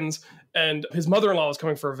chickens, and his mother-in-law was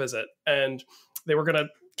coming for a visit, and they were gonna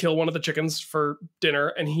kill one of the chickens for dinner,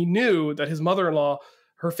 and he knew that his mother-in-law,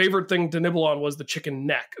 her favorite thing to nibble on was the chicken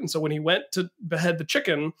neck. And so when he went to behead the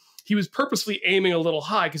chicken, he was purposely aiming a little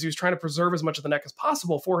high because he was trying to preserve as much of the neck as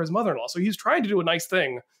possible for his mother-in-law. So he was trying to do a nice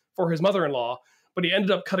thing for his mother-in-law, but he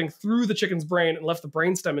ended up cutting through the chicken's brain and left the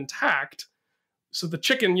brainstem intact. So the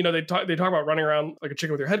chicken, they talk about running around like a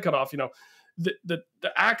chicken with your head cut off. The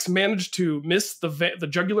axe managed to miss the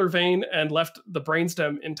jugular vein and left the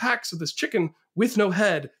brainstem intact. So this chicken with no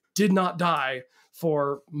head did not die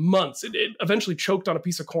for months. It eventually choked on a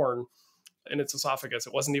piece of corn in its esophagus.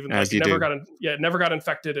 It wasn't even it never got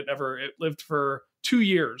infected. It lived for 2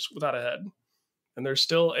 years without a head. And there's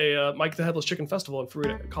still a Mike the Headless Chicken Festival in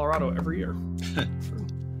Fruita, Colorado every year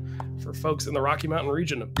for folks in the Rocky Mountain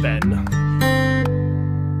region of Ben.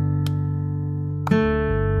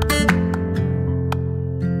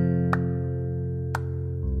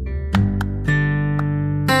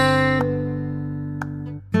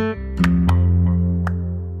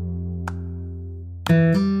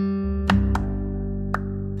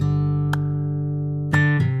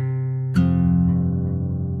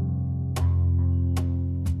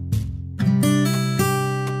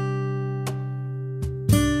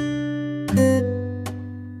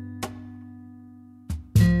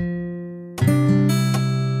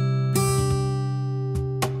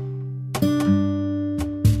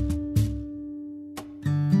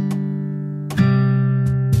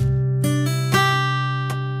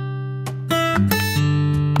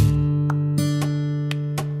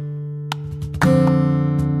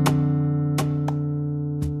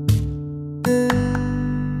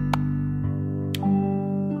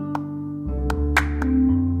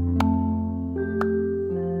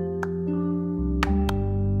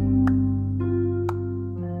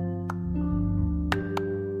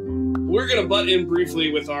 We're going to butt in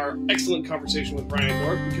briefly with our excellent conversation with Brian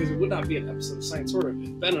North, because it would not be an episode of Science Order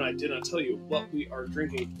if Ben and I did not tell you what we are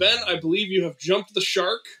drinking. Ben, I believe you have jumped the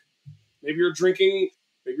shark. Maybe you're drinking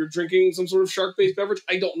some sort of shark-based beverage.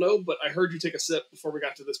 I don't know, but I heard you take a sip before we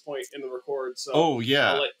got to this point in the record. So oh,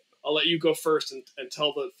 yeah. I'll let you go first and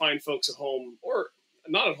tell the fine folks at home, or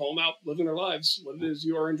not at home, out living their lives, what it is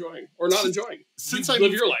you are enjoying or not enjoying.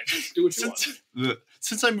 Live your life. Do what you want.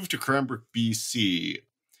 Since I moved to Cranbrook, BC,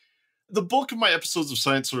 the bulk of my episodes of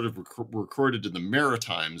Science Sort of were recorded in the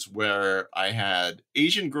Maritimes, where I had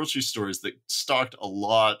Asian grocery stores that stocked a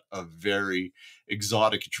lot of very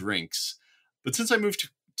exotic drinks. But since I moved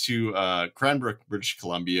to Cranbrook, British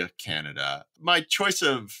Columbia, Canada, my choice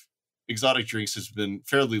of exotic drinks has been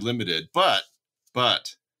fairly limited. But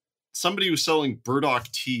somebody was selling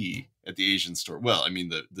burdock tea at the Asian store. Well, I mean,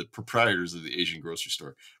 the proprietors of the Asian grocery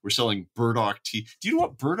store were selling burdock tea. Do you know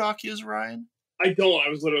what burdock is, Ryan? I don't. I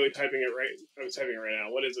was literally typing it right. I was typing it right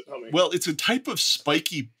now. What is it? Tell me. Well, it's a type of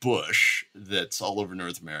spiky bush that's all over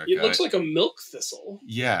North America. It looks like a milk thistle.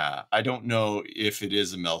 Yeah. I don't know if it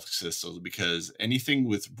is a milk thistle, because anything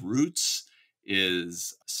with roots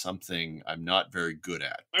is something I'm not very good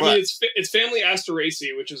at. I mean, it's family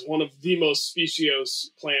Asteraceae, which is one of the most speciose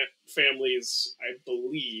plant families, I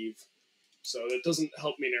believe. So that doesn't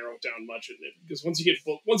help me narrow it down much, because once you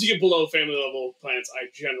get below family level plants, I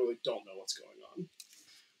generally don't know what's going on.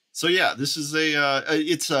 So yeah, this is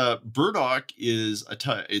burdock is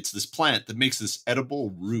it's this plant that makes this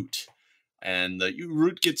edible root, and the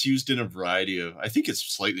root gets used in a variety of. I think it's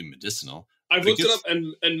slightly medicinal. I've looked it up,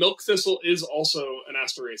 and milk thistle is also an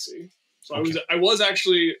Asteraceae. So okay. I was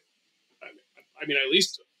actually, I mean, I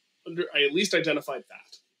at least identified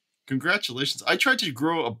that. Congratulations. I tried to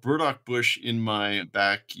grow a burdock bush in my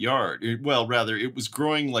backyard. It was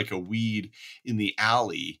growing like a weed in the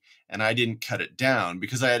alley, and I didn't cut it down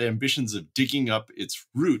because I had ambitions of digging up its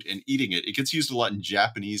root and eating it. It gets used a lot in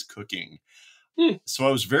Japanese cooking. So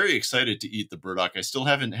I was very excited to eat the burdock. I still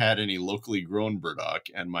haven't had any locally grown burdock,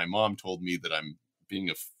 and my mom told me that I'm being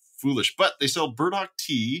foolish. But they sell burdock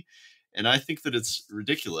tea, and I think that it's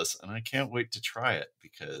ridiculous, and I can't wait to try it,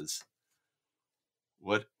 because...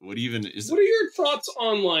 What even is? What are your thoughts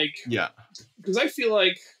on, like? Yeah, because I feel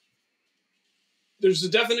like there's a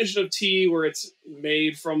definition of tea where it's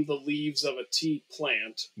made from the leaves of a tea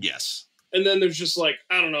plant. Yes. And then there's just like,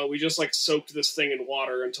 I don't know, we just like soaked this thing in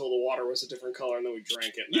water until the water was a different color, and then we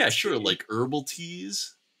drank it. Yeah, sure, like herbal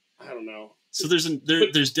teas. I don't know. So there's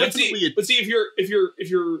definitely but see if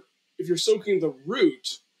you're soaking the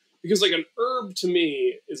root, because like an herb to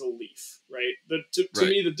me is a leaf, right? To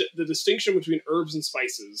me the distinction between herbs and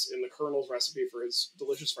spices in the Colonel's recipe for his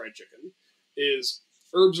delicious fried chicken is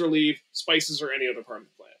herbs are leaf, spices are any other part of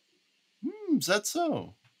the plant. Is that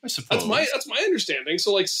so? I suppose that's my understanding.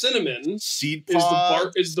 So like cinnamon seed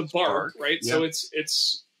pod is the bark, right? Yeah. So it's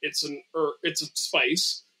a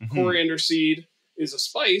spice. Mm-hmm. Coriander seed is a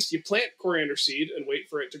spice. You plant coriander seed and wait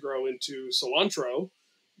for it to grow into cilantro.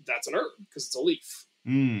 That's an herb because it's a leaf.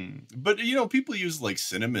 But people use like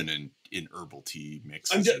cinnamon in herbal tea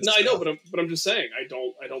mixes. I know, but I'm just saying. I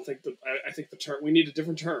don't think that. I think the term, we need a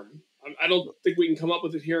different term. I don't think we can come up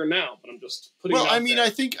with it here and now. But I'm just putting. Well, it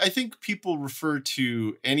out there. I think people refer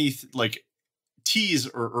to any like teas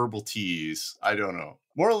or herbal teas. I don't know.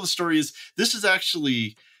 Moral of the story is this is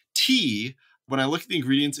actually tea. When I look at the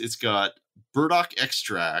ingredients, it's got burdock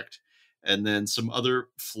extract and then some other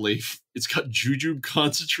flavor. It's got jujube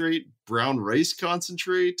concentrate, brown rice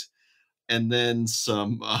concentrate, and then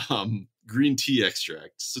some green tea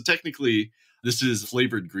extract. So technically, this is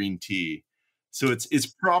flavored green tea. So it's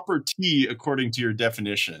proper tea according to your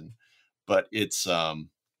definition, but it's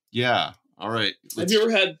yeah. All right. Have you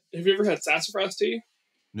ever had sassafras tea?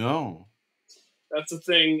 No. That's a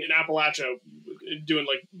thing in Appalachia. Doing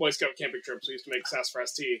like Boy Scout camping trips, we used to make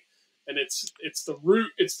sassafras tea, and it's the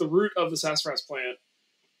root of the sassafras plant,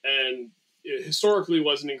 and it historically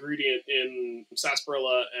was an ingredient in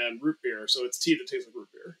sarsaparilla and root beer. So it's tea that tastes like root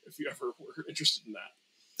beer. If you ever were interested in that,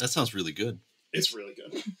 that sounds really good. It's really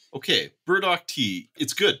good. Okay, burdock tea.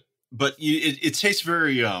 It's good, but it tastes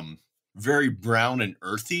very very brown and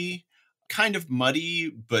earthy. Kind of muddy,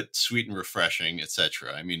 but sweet and refreshing,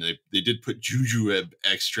 etc. I mean, they did put jujube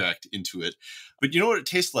extract into it. But you know what it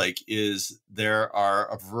tastes like is there are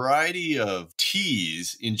a variety of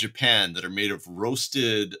teas in Japan that are made of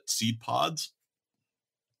roasted seed pods.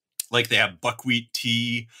 Like they have buckwheat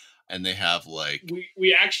tea and they have like...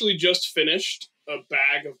 We actually just finished a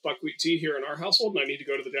bag of buckwheat tea here in our household, and I need to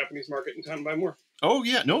go to the Japanese market in town and buy more. Oh,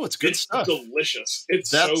 yeah. No, it's good stuff. Delicious.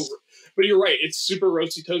 But you're right. It's super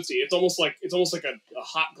roasty toasty. It's almost like a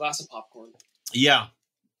hot glass of popcorn. Yeah.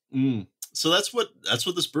 So that's what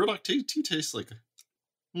this burdock tea tastes like.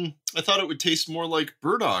 I thought it would taste more like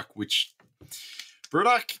burdock, which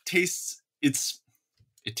burdock tastes.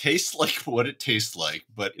 It tastes like what it tastes like,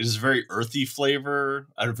 but it is a very earthy flavor,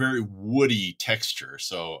 a very woody texture.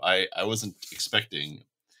 So I wasn't expecting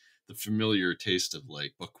the familiar taste of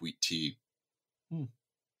like buckwheat tea.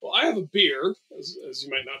 Well, I have a beer, as you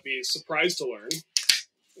might not be surprised to learn.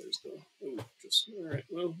 There's all right.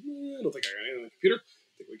 Well, I don't think I got anything on the computer.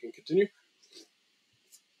 I think we can continue.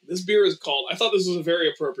 This beer is called, I thought this was a very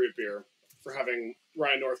appropriate beer for having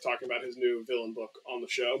Ryan North talking about his new villain book on the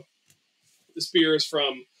show. This beer is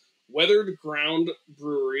from Weathered Ground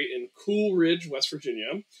Brewing in Cool Ridge, West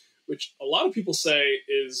Virginia, which a lot of people say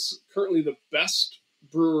is currently the best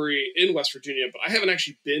brewery in West Virginia, but I haven't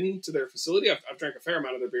actually been to their facility. I've drank a fair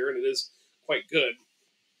amount of their beer, and it is quite good.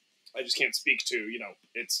 I just can't speak to,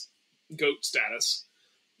 its GOAT status.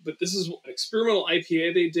 But this is an experimental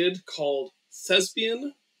IPA they did called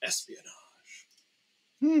Thespian Espionage.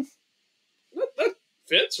 That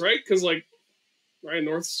fits, right? Because, like, Ryan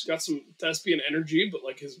North's got some thespian energy, but,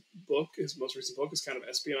 like, his most recent book is kind of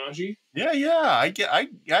espionage-y. Yeah.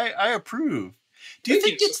 I approve. Do you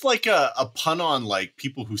think it's like a pun on like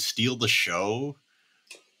people who steal the show?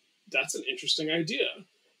 That's an interesting idea.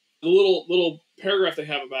 The little paragraph they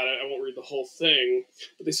have about it, I won't read the whole thing,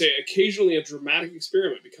 but they say occasionally a dramatic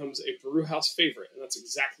experiment becomes a brew house favorite, and that's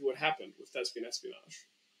exactly what happened with Thespian Espionage.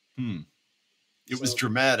 It was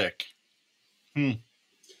dramatic. I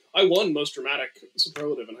won most dramatic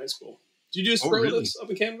superlative in high school. Do you do superlatives up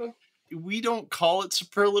in Canada? We don't call it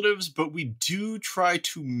superlatives, but we do try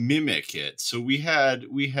to mimic it. So we had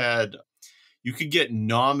you could get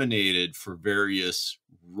nominated for various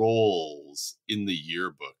roles in the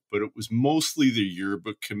yearbook, but it was mostly the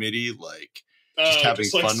yearbook committee, like just having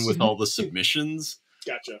fun with all the submissions.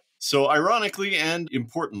 Gotcha. So ironically and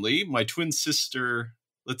importantly, my twin sister,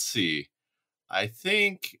 let's see,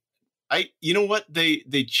 you know what?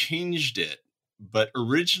 They changed it, but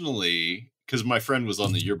originally, because my friend was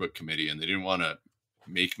on the yearbook committee and they didn't want to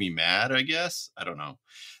make me mad, I guess. I don't know.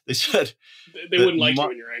 They said they wouldn't like you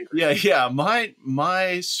when you're angry. Yeah.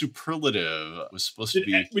 My superlative was supposed to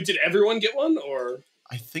be. Did everyone get one, or?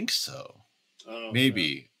 I think so. Oh,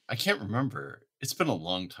 maybe. Okay. I can't remember. It's been a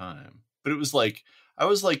long time. But it was like, I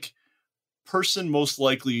was like person most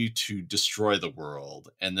likely to destroy the world.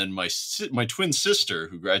 And then my twin sister,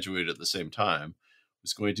 who graduated at the same time,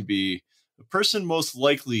 was going to be the person most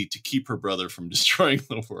likely to keep her brother from destroying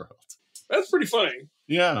the world. That's pretty funny.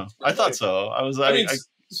 Yeah, I thought so.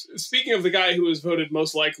 Speaking of the guy who was voted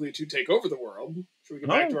most likely to take over the world, should we get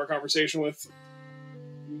back to our conversation with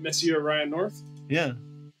Monsieur Ryan North? Yeah.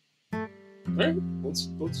 All right, let's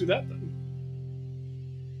do that then.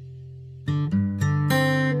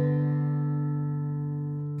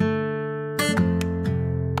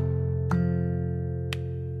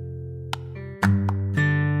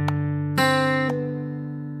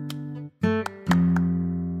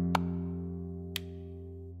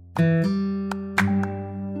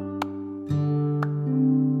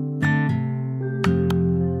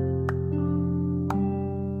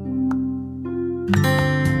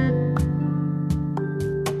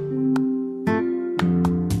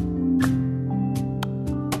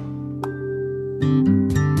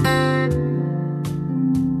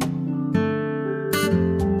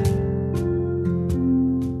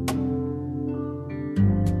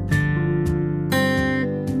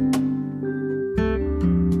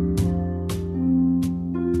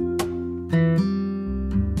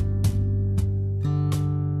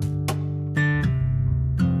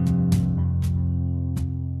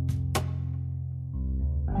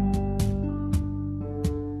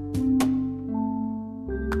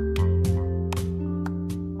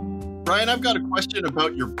 Ryan, I've got a question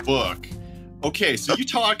about your book. Okay, so you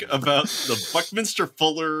talk about the Buckminster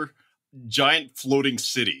Fuller giant floating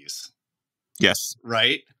cities. Yes.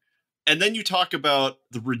 Right? And then you talk about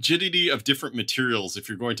the rigidity of different materials if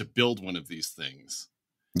you're going to build one of these things.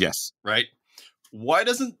 Yes. Right? Why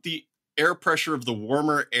doesn't the air pressure of the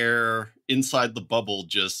warmer air inside the bubble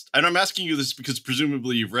and I'm asking you this because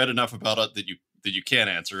presumably you've read enough about it that you can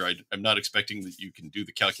answer. I'm not expecting that you can do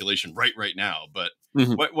the calculation right now, but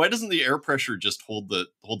why doesn't the air pressure just hold the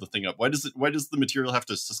thing up? Why does the material have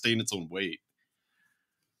to sustain its own weight?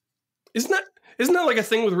 Isn't that like a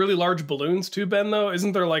thing with really large balloons too, Ben, though?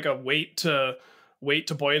 Isn't there like a weight to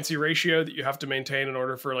buoyancy ratio that you have to maintain in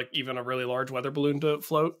order for like even a really large weather balloon to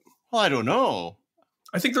float? Well, I don't know.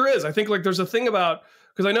 I think there is. I think like there's a thing about,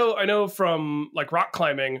 because I know from like rock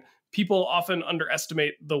climbing, people often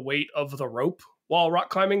underestimate the weight of the rope while rock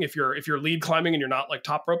climbing if you're lead climbing and you're not like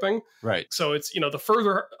top roping. Right. So it's, the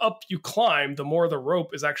further up you climb, the more the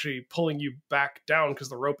rope is actually pulling you back down because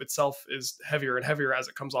the rope itself is heavier and heavier as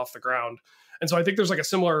it comes off the ground. And so I think there's like a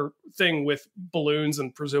similar thing with balloons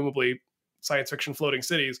and presumably science fiction floating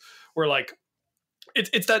cities where like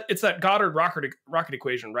it's that Goddard rocket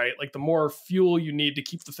equation, right? Like the more fuel you need to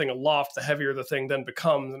keep the thing aloft, the heavier the thing then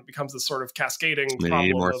becomes, and it becomes this sort of cascading problem. You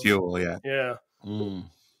need more fuel, yeah. Yeah.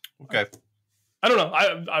 Okay. I don't know.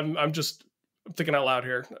 I'm just thinking out loud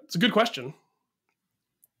here. It's a good question.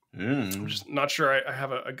 I'm just not sure I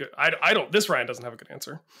have a good. I don't. This Ryan doesn't have a good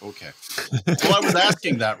answer. Okay. Well, I was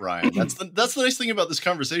asking that, Ryan. That's the nice thing about this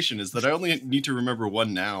conversation is that I only need to remember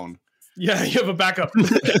one noun. Yeah, you have a backup.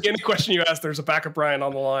 Any question you ask, there's a backup Ryan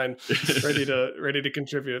on the line, ready to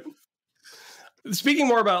contribute. Speaking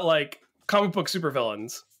more about like comic book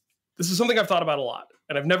supervillains, this is something I've thought about a lot,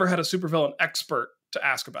 and I've never had a supervillain expert to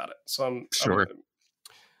ask about it. So I'm sure.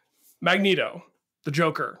 Magneto, the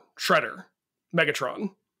Joker, Shredder,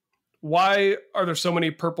 Megatron. Why are there so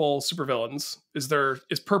many purple supervillains?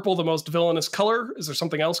 Is purple the most villainous color? Is there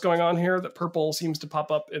something else going on here that purple seems to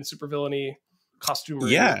pop up in supervillainy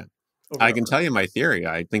costumery? Yeah. I can tell you my theory.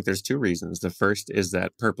 I think there's two reasons. The first is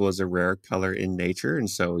that purple is a rare color in nature, and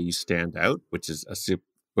so you stand out, which is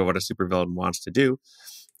what a supervillain wants to do.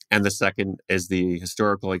 And the second is the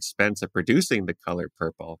historical expense of producing the color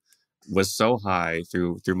purple was so high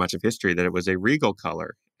through much of history that it was a regal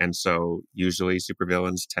color. And so usually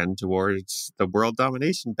supervillains tend towards the world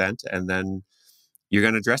domination bent, and then you're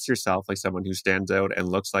going to dress yourself like someone who stands out and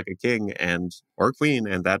looks like a king or queen,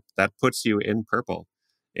 and that puts you in purple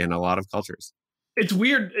in a lot of cultures. It's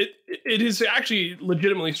weird. It is actually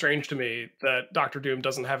legitimately strange to me that Doctor Doom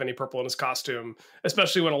doesn't have any purple in his costume,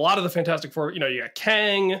 especially when a lot of the Fantastic Four, you got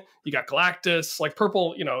Kang, you got Galactus, like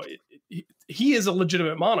purple, he is a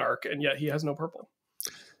legitimate monarch, and yet he has no purple.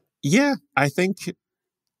 Yeah, I think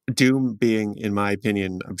Doom being, in my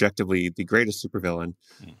opinion, objectively the greatest supervillain,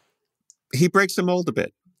 he breaks the mold a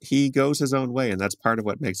bit. He goes his own way, and that's part of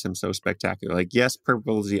what makes him so spectacular. Like, yes,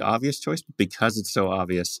 purple is the obvious choice, but because it's so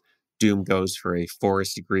obvious, Doom goes for a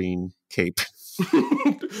forest green cape.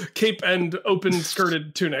 Cape and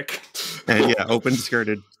open-skirted tunic. And yeah,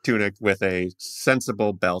 open-skirted tunic with a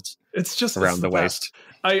sensible belt it's just around the waist.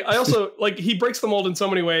 I also, like, he breaks the mold in so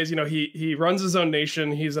many ways. You know, he runs his own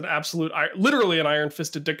nation. He's an absolute, literally an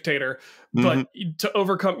iron-fisted dictator. But to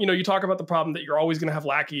overcome, you know, you talk about the problem that you're always going to have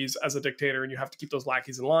lackeys as a dictator, and you have to keep those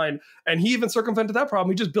lackeys in line. And he even circumvented that problem.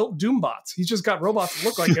 He just built Doom bots. He's just got robots that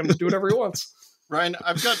look like him to do whatever he wants. Ryan,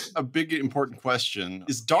 I've got a big important question.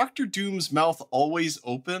 Is Dr. Doom's mouth always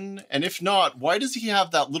open? And if not, why does he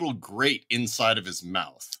have that little grate inside of his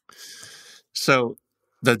mouth? So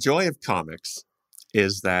the joy of comics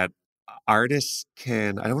is that artists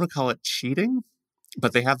can, I don't want to call it cheating,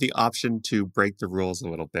 but they have the option to break the rules a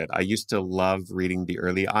little bit. I used to love reading the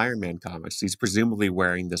early Iron Man comics. He's presumably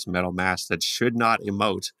wearing this metal mask that should not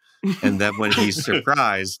emote. And then when he's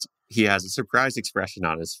surprised, he has a surprise expression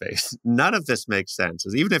on his face. None of this makes sense.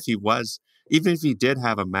 Even if he did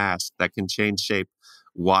have a mask that can change shape,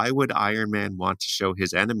 why would Iron Man want to show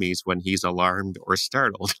his enemies when he's alarmed or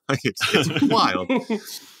startled? It's wild.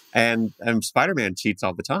 And Spider-Man cheats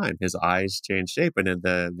all the time. His eyes change shape. And in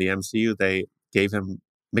the MCU, they gave him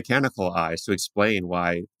mechanical eyes to explain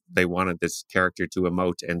why they wanted this character to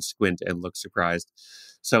emote and squint and look surprised.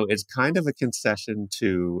 So it's kind of a concession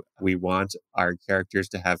to, we want our characters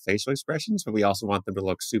to have facial expressions, but we also want them to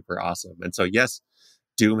look super awesome. And so, yes,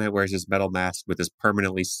 Doom wears his metal mask with his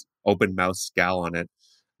permanently open mouth scowl on it.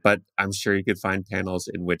 But I'm sure you could find panels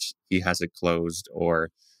in which he has it closed,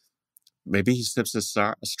 or maybe he slips a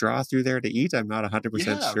straw through there to eat. I'm not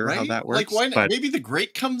 100% sure how that works. Like, why not? But maybe the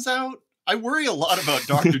grate comes out? I worry a lot about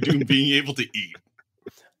Dr. Doom being able to eat.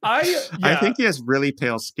 I think he has really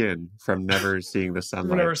pale skin from never seeing the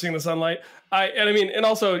sunlight. And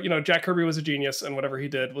also, you know, Jack Kirby was a genius, and whatever he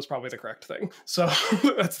did was probably the correct thing. So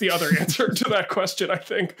that's the other answer to that question, I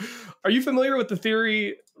think. Are you familiar with the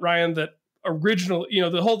theory, Ryan, that original, you know,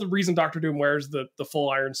 the reason Dr. Doom wears the full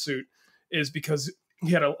iron suit is because he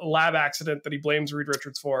had a lab accident that he blames Reed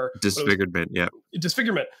Richards for. Disfigurement.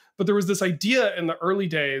 But there was this idea in the early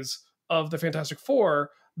days of the Fantastic Four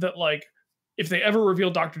that, like, if they ever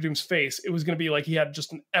revealed Dr. Doom's face, it was going to be like he had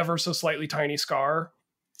just an ever so slightly tiny scar.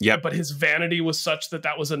 Yeah. But his vanity was such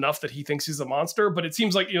that was enough that he thinks he's a monster. But it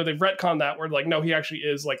seems like, you know, they've retconned that where, like, no, he actually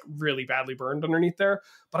is, like, really badly burned underneath there.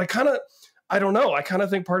 But I don't know. I kind of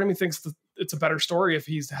think part of me thinks that it's a better story if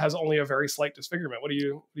he has only a very slight disfigurement. What do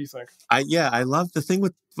you think? I love the thing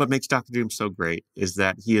with what makes Dr. Doom so great is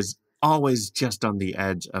that he is always just on the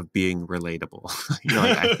edge of being relatable. You know,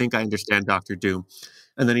 I think I understand Dr. Doom.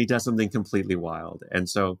 And then he does something completely wild. And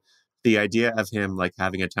so the idea of him, like,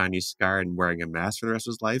 having a tiny scar and wearing a mask for the rest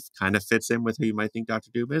of his life kind of fits in with who you might think Dr.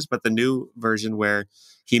 Doom is. But the new version where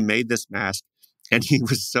he made this mask and he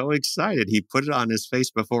was so excited, he put it on his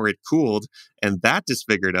face before it cooled, and that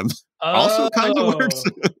disfigured him. Also kind of works.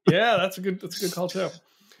 Yeah, that's a good call too.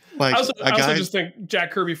 Like, I also just think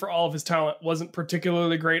Jack Kirby, for all of his talent, wasn't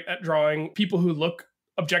particularly great at drawing people who look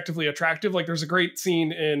objectively attractive. Like, there's a great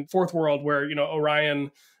scene in Fourth World where, you know,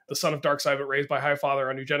 Orion, the son of Darkseid but raised by Highfather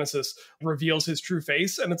on New Genesis, reveals his true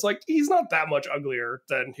face, and it's like, he's not that much uglier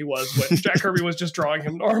than he was when Jack Kirby was just drawing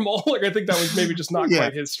him normal. Like, I think that was maybe just not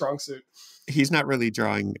quite his strong suit. He's not really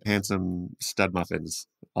drawing handsome stud muffins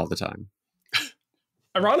all the time.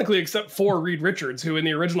 Ironically, except for Reed Richards, who in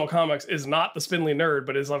the original comics is not the spindly nerd,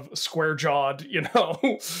 but is a square-jawed, you know,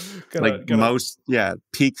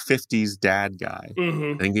 peak 50s dad guy.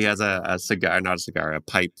 Mm-hmm. I think he has a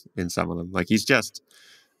pipe in some of them. Like, he's just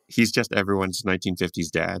everyone's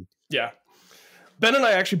 1950s dad. Yeah. Ben and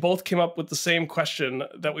I actually both came up with the same question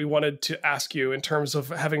that we wanted to ask you in terms of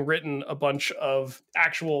having written a bunch of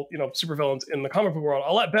actual, you know, supervillains in the comic book world.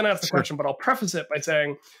 I'll let Ben ask the question, but I'll preface it by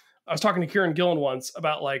saying, I was talking to Kieran Gillen once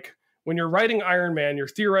about, like, when you're writing Iron Man, you're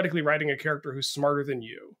theoretically writing a character who's smarter than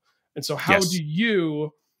you. And so how do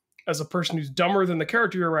you, as a person who's dumber than the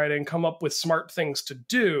character you're writing, come up with smart things to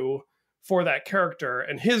do for that character?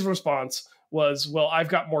 And his response was, well, I've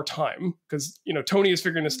got more time because, you know, Tony is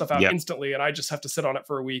figuring this stuff out instantly, and I just have to sit on it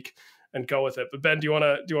for a week and go with it. But Ben, do you want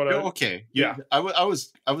to? Okay. Yeah. I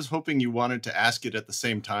was hoping you wanted to ask it at the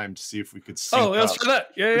same time to see if we could sync up. Let's try that.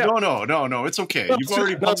 Yeah. No. It's okay. You've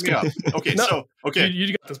already bumped me up. Okay. You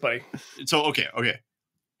got this, buddy. So, okay.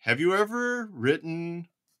 Have you ever written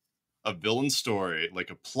a villain story, like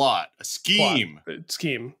a plot, a scheme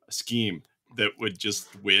that would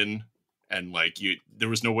just win? And, like, there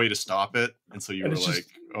was no way to stop it, and so you were like,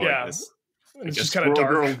 I guess Squirrel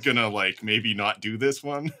Girl gonna, like, maybe not do this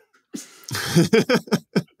one.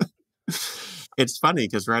 It's funny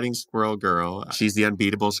because writing Squirrel Girl, she's the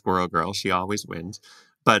unbeatable Squirrel Girl. She always wins.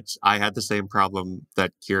 But I had the same problem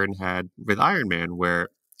that Kieran had with Iron Man, where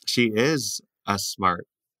she is a smart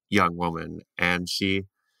young woman and she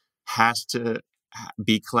has to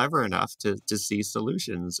be clever enough to see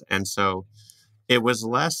solutions. And so it was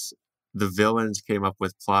less the villains came up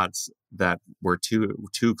with plots that were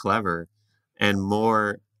too clever, and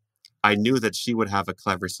more I knew that she would have a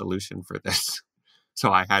clever solution for this.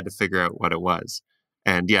 So I had to figure out what it was.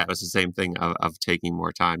 And yeah, it was the same thing of taking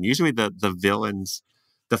more time. Usually the villains,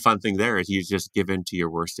 the fun thing there is you just give in to your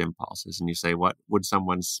worst impulses and you say, what would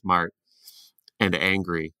someone smart and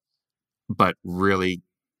angry, but really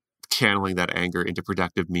channeling that anger into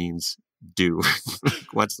productive means do?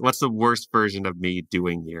 What's the worst version of me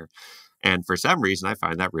doing here? And for some reason, I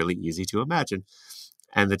find that really easy to imagine.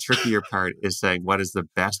 And the trickier part is saying, what is the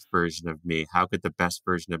best version of me? How could the best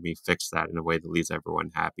version of me fix that in a way that leaves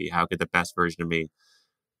everyone happy? How could the best version of me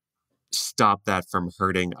stop that from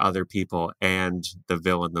hurting other people and the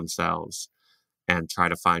villain themselves, and try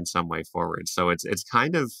to find some way forward? So it's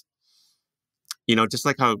kind of, just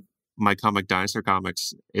like how my comic Dinosaur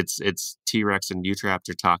Comics, it's T-Rex and U-Trapped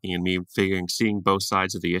are talking and me seeing both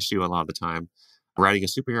sides of the issue a lot of the time. Writing a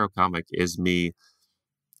superhero comic is me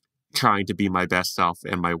trying to be my best self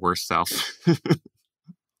and my worst self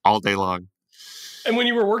all day long. And when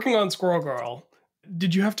you were working on Squirrel Girl,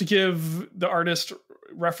 did you have to give the artist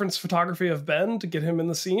reference photography of Ben to get him in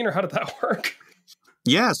the scene, or how did that work?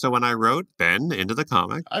 Yeah, so when I wrote Ben into the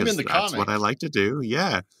comic, I'm in the that's comic. what I like to do.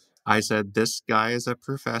 Yeah. I said, this guy is a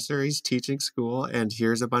professor, he's teaching school, and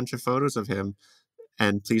here's a bunch of photos of him.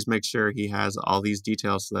 And please make sure he has all these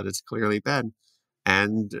details so that it's clearly Ben.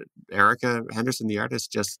 And Erica Henderson, the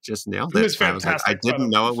artist, just nailed it. I was like, I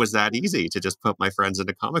didn't know it was that easy to just put my friends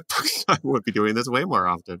into comic books. I would be doing this way more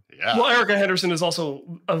often. Yeah. Well, Erica Henderson is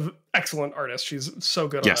also an excellent artist. She's so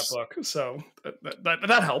good on that book. So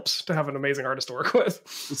that helps to have an amazing artist to work with.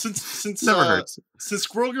 Since Never hurts. Since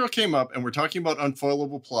Squirrel Girl came up and we're talking about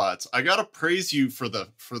unfoilable plots, I gotta praise you for the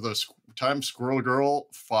time Squirrel Girl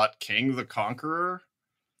fought King the Conqueror.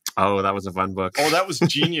 Oh, that was a fun book. Oh, that was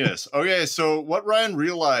genius. Okay, so what Ryan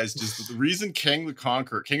realized is that the reason King the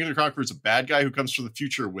Conqueror is a bad guy who comes from the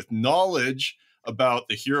future with knowledge about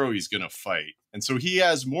the hero he's going to fight. And so he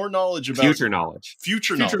has more knowledge about... Future knowledge.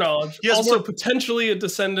 He has also potentially a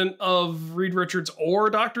descendant of Reed Richards or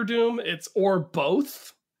Doctor Doom. It's or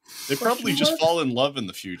both. They probably just fall in love in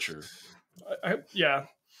the future. Yeah.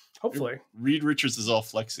 Hopefully. Reed Richards is all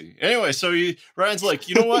flexy. Anyway, so Ryan's like,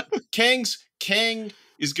 you know what? Kang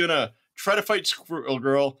is going to try to fight Squirrel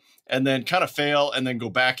Girl and then kind of fail and then go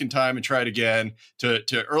back in time and try it again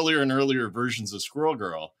to earlier and earlier versions of Squirrel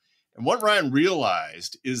Girl. And what Ryan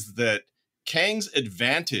realized is that Kang's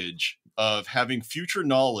advantage of having future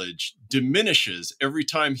knowledge diminishes every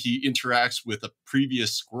time he interacts with a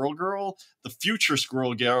previous Squirrel Girl. The future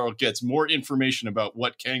Squirrel Girl gets more information about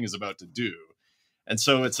what Kang is about to do. And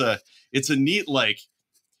so it's a neat,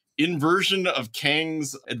 inversion of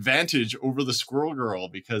Kang's advantage over the Squirrel Girl,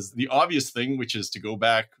 because the obvious thing, which is to go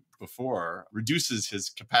back before, reduces his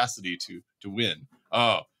capacity to win.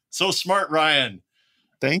 Oh, so smart, Ryan.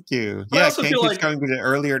 Thank you. Yeah, Kang keeps going to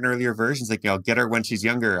earlier and earlier versions. Like, I'll get her when she's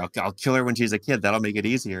younger. I'll kill her when she's a kid. That'll make it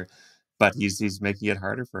easier. But he's making it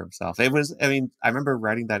harder for himself. I remember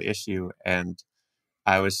writing that issue and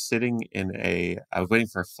I was sitting I was waiting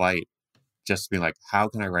for a flight just to be like, how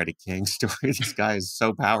can I write a Kang story? This guy is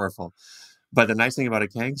so powerful. But the nice thing about a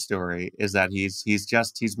Kang story is that he's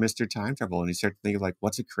Mr. Time Travel, and you start to think of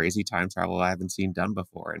what's a crazy time travel I haven't seen done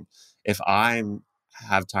before? And if I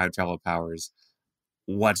have time travel powers,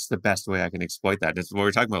 what's the best way I can exploit that? It's what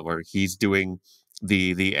we're talking about, where he's doing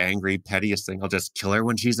the angry, pettiest thing. I'll just kill her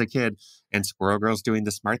when she's a kid. And Squirrel Girl's doing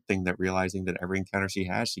the smart thing, that realizing that every encounter she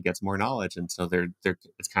has, she gets more knowledge. And so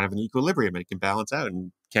it's kind of an equilibrium. It can balance out.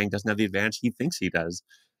 And Kang doesn't have the advantage he thinks he does,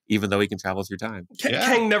 even though he can travel through time.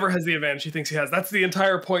 Kang never has the advantage he thinks he has. That's the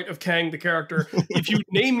entire point of Kang, the character. If you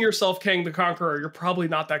name yourself Kang the Conqueror, you're probably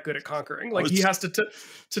not that good at conquering. He has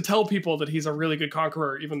to tell people that he's a really good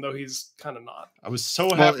conqueror, even though he's kind of not. I was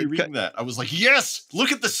so happy reading that. I was like, yes,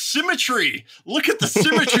 look at the symmetry. Look at the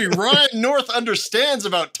symmetry. Ryan North understands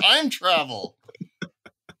about time travel.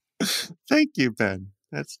 Thank you, Ben.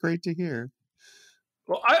 That's great to hear.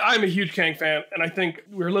 Well, I'm a huge Kang fan, and I think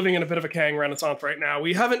we're living in a bit of a Kang renaissance right now.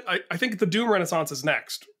 We haven't. I think the Doom renaissance is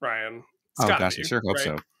next, Ryan. I sure hope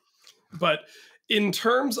so. But in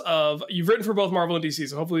terms of, you've written for both Marvel and DC,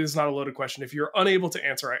 so hopefully this is not a loaded question. If you're unable to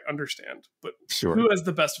answer, I understand. But sure. Who has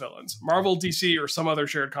the best villains? Marvel, DC, or some other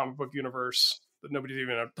shared comic book universe that nobody's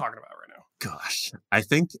even talking about right now? Gosh, I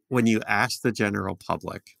think when you ask the general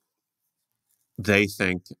public, they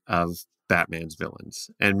think of Batman's villains,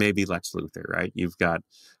 and maybe Lex Luthor, right? You've got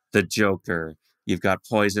the Joker, you've got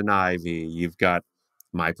Poison Ivy, you've got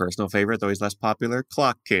my personal favorite, though he's less popular,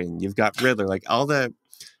 Clock King, you've got Riddler, like all the...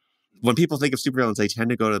 When people think of supervillains, they tend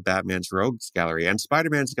to go to Batman's rogues gallery, and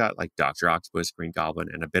Spider-Man's got like Dr. Octopus, Green Goblin,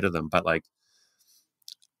 and a bit of them, but like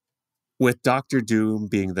with Doctor Doom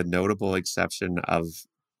being the notable exception of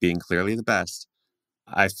being clearly the best,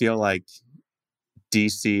 I feel like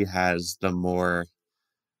DC has the more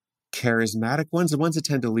charismatic ones, the ones that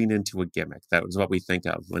tend to lean into a gimmick. That was what we think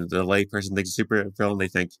of. When the layperson thinks supervillain, they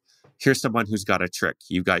think, here's someone who's got a trick.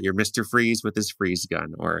 You've got your Mr. Freeze with his freeze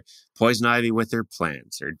gun, or Poison Ivy with her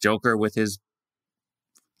plants, or Joker with his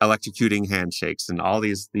electrocuting handshakes, and all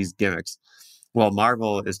these gimmicks. Well,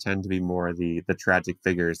 Marvel tend to be more the tragic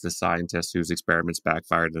figures, the scientists whose experiments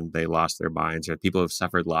backfired and they lost their minds, or people who've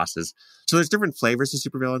suffered losses. So there's different flavors of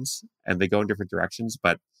supervillains, and they go in different directions.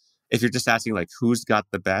 But if you're just asking like who's got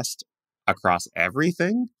the best across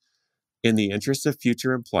everything, in the interest of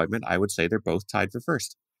future employment, I would say they're both tied for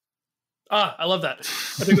first. I love that.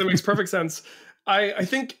 I think that makes perfect sense. I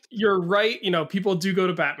think you're right. You know, people do go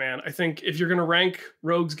to Batman. I think if you're going to rank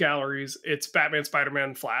rogues galleries, it's Batman,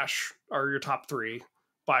 Spider-Man, Flash are your top three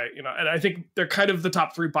by, you know, and I think they're kind of the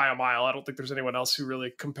top three by a mile. I don't think there's anyone else who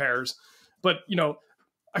really compares. But, you know,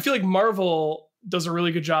 I feel like Marvel does a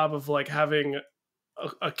really good job of like having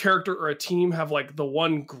a character or a team have like the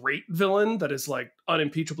one great villain that is like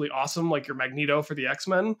unimpeachably awesome, like your Magneto for the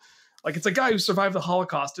X-Men. Like, it's a guy who survived the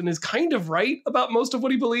Holocaust and is kind of right about most of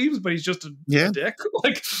what he believes, but he's just a dick.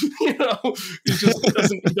 Like, you know,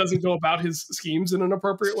 he doesn't go about his schemes in an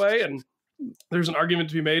appropriate way. And there's an argument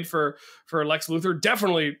to be made for Lex Luthor.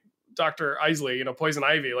 Definitely Dr. Isley, you know, Poison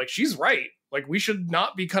Ivy. Like, she's right. Like, we should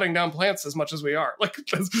not be cutting down plants as much as we are. Like,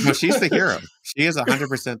 no, she's the hero. She is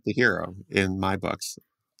 100% the hero in my books.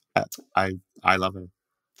 I love her.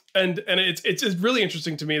 And it's really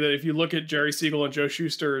interesting to me that if you look at Jerry Siegel and Joe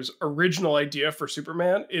Shuster's original idea for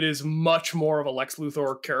Superman, it is much more of a Lex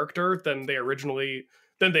Luthor character than they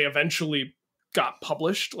eventually got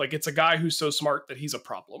published. Like, it's a guy who's so smart that he's a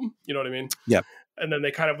problem. You know what I mean? Yeah. And then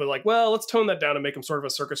they kind of were like, well, let's tone that down and make him sort of a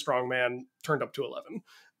circus strongman turned up to 11.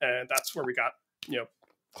 And that's where we got, you know,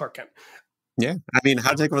 Clark Kent. Yeah. I mean,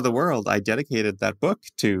 How to Take Over the World, I dedicated that book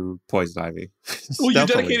to Poison Ivy. Well,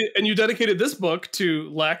 you dedicated this book to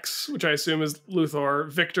Lex, which I assume is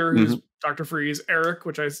Luthor, Victor, who's Dr. Freeze, Eric,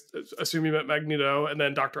 which I assume you meant Magneto, and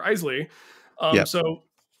then Dr. Isley. So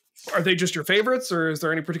are they just your favorites, or is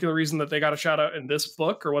there any particular reason that they got a shout out in this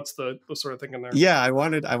book, or what's the sort of thing in there? Yeah, I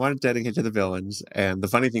wanted to dedicate to the villains. And the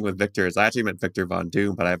funny thing with Victor is I actually meant Victor Von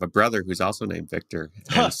Doom, but I have a brother who's also named Victor.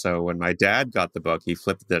 And so when my dad got the book, he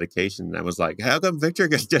flipped the dedication and I was like, how come Victor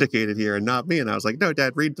gets dedicated here and not me? And I was like, no,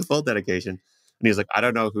 Dad, read the full dedication. And he's like, I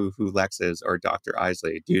don't know who Lex is or Dr.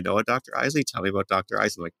 Isley. Do you know a Dr. Isley? Tell me about Dr.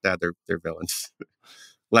 Isley. I'm like, Dad, they're villains.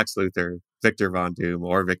 Lex Luthor, Victor Von Doom,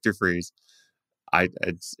 or Victor Freeze.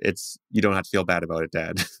 It's you don't have to feel bad about it,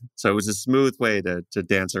 Dad. So it was a smooth way to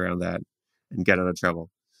dance around that and get out of trouble.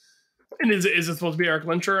 And is it supposed to be Eric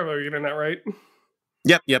Lyncher? Are you getting that right?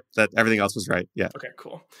 Yep. That everything else was right. Yeah. Okay,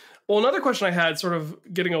 cool. Well, another question I had, sort of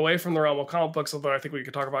getting away from the realm of comic books, although I think we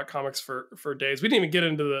could talk about comics for days. We didn't even get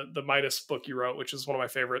into the Midas book you wrote, which is one of my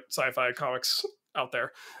favorite sci-fi comics out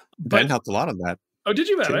there. Ben helped a lot on that. Oh, did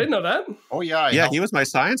you, man? I didn't know that. Oh, yeah. Yeah, he was my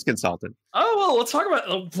science consultant. Oh, well, let's talk about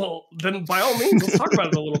it. Well, then by all means, let's talk about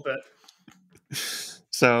it a little bit.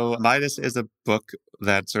 So Midas is a book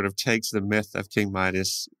that sort of takes the myth of King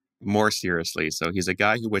Midas more seriously. So he's a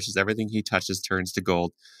guy who wishes everything he touches turns to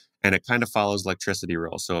gold, and it kind of follows electricity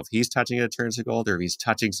rules. So if he's touching it, it turns to gold, or if he's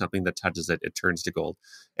touching something that touches it, it turns to gold.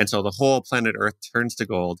 And so the whole planet Earth turns to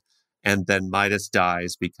gold, and then Midas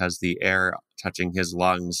dies because the air touching his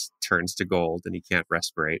lungs turns to gold and he can't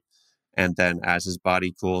respirate. And then as his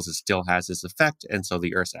body cools, it still has this effect. And so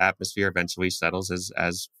the Earth's atmosphere eventually settles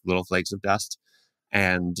as little flakes of dust.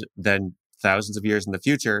 And then thousands of years in the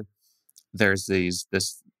future, there's this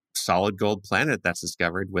solid gold planet that's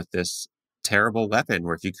discovered with this terrible weapon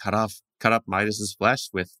where if you cut up Midas's flesh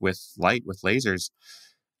with light, with lasers,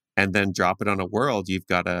 and then drop it on a world, you've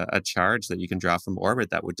got a charge that you can draw from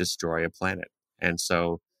orbit that would destroy a planet. And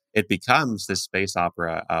so it becomes this space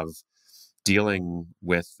opera of dealing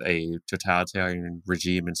with a totalitarian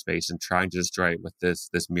regime in space and trying to destroy it with this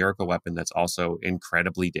miracle weapon that's also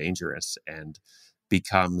incredibly dangerous, and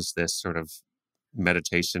becomes this sort of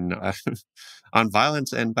meditation on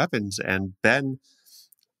violence and weapons. And Ben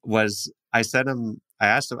I said, can I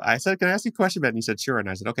ask you a question, Ben? And he said, sure. And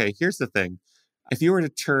I said, okay, here's the thing. If you were to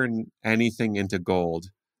turn anything into gold,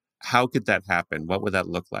 how could that happen? What would that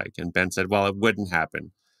look like? And Ben said, well, it wouldn't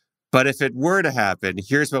happen. But if it were to happen,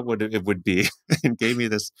 here's what it would be, and gave me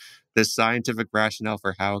this scientific rationale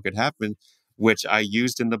for how it could happen, which I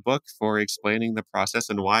used in the book for explaining the process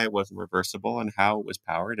and why it wasn't reversible and how it was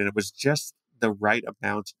powered. And it was just the right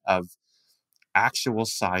amount of actual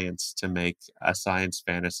science to make a science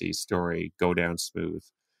fantasy story go down smooth.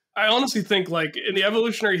 I honestly think, like, in the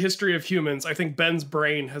evolutionary history of humans, I think Ben's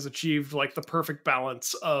brain has achieved like the perfect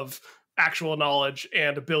balance of actual knowledge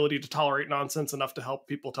and ability to tolerate nonsense enough to help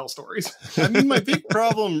people tell stories. I mean, my big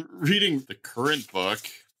problem reading the current book,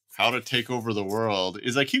 How to Take Over the World,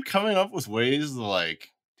 is I keep coming up with ways to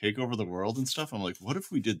like take over the world and stuff. I'm like, what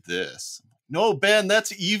if we did this? No, Ben,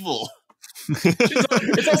 that's evil.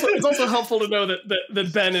 It's also helpful to know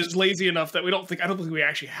that Ben is lazy enough that I don't think we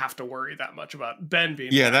actually have to worry that much about Ben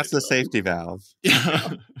being. Yeah, that's the safety valve.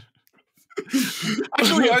 Yeah.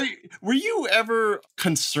 Actually, were you ever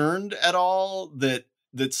concerned at all that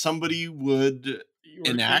somebody would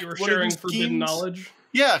enact you were one sharing of these forbidden schemes? knowledge?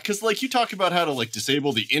 Yeah, because like you talk about how to like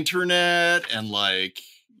disable the internet and like,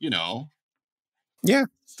 you know, yeah,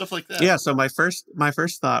 stuff like that. Yeah. So my first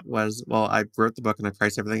thought was, well, I wrote the book and I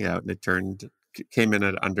priced everything out, and it came in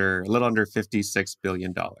at a little under $56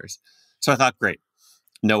 billion. So I thought, great,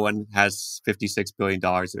 no one has $56 billion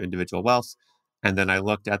of individual wealth. And then I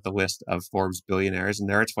looked at the list of Forbes billionaires, and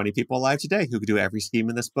there are 20 people alive today who could do every scheme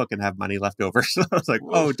in this book and have money left over. So I was like,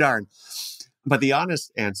 oh, darn. But the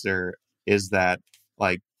honest answer is that,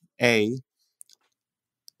 like,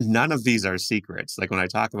 none of these are secrets. Like when I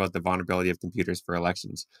talk about the vulnerability of computers for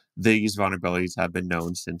elections, these vulnerabilities have been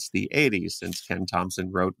known since the 80s, since Ken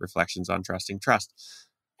Thompson wrote Reflections on Trusting Trust.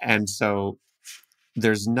 And so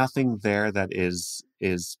there's nothing there that is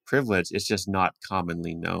privileged. It's just not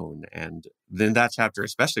commonly known. And then that chapter,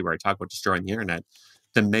 especially where I talk about destroying the internet,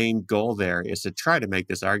 the main goal there is to try to make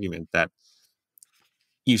this argument that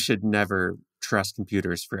you should never trust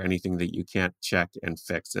computers for anything that you can't check and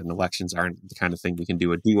fix. And elections aren't the kind of thing you can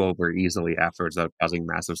do a do-over easily afterwards without causing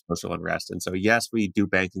massive social unrest. And so, yes, we do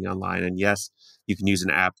banking online. And yes, you can use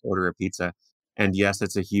an app to order a pizza. And yes,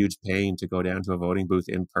 it's a huge pain to go down to a voting booth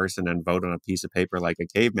in person and vote on a piece of paper like a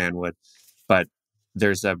caveman would. But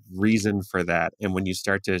there's a reason for that. And when you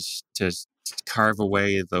start to carve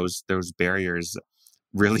away those barriers,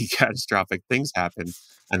 really catastrophic things happen.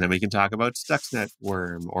 And then we can talk about Stuxnet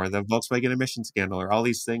worm or the Volkswagen emission scandal or all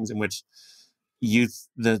these things in which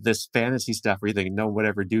this fantasy stuff where you think no one would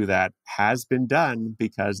ever do that has been done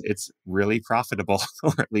because it's really profitable,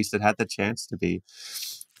 or at least it had the chance to be.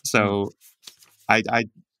 So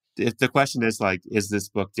if the question is like, is this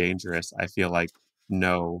book dangerous? I feel like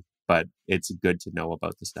no, but it's good to know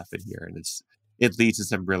about the stuff in here. And it leads to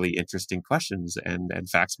some really interesting questions and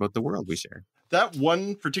facts about the world we share. That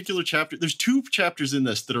one particular chapter, there's 2 chapters in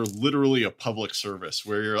this that are literally a public service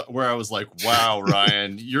where I was like, wow,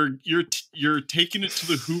 Ryan, you're taking it to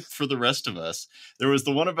the hoop for the rest of us. There was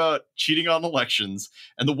the one about cheating on elections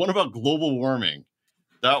and the one about global warming.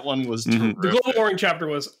 That one was terrific. The global warming chapter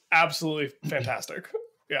was absolutely fantastic.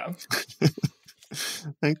 Yeah.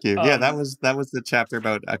 Thank you. Yeah, that was the chapter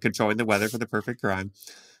about controlling the weather for the perfect crime.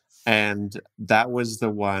 And that was the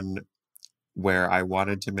one where I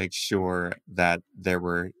wanted to make sure that there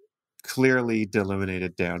were clearly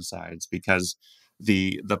delimited downsides, because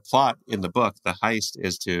the plot in the book, the heist,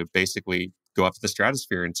 is to basically go up to the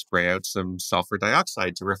stratosphere and spray out some sulfur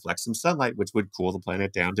dioxide to reflect some sunlight, which would cool the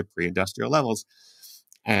planet down to pre-industrial levels.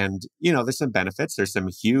 And, there's some benefits. There's some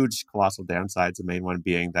huge, colossal downsides. The main one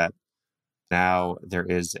being that now there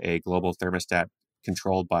is a global thermostat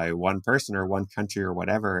controlled by one person or one country or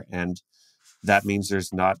whatever. And that means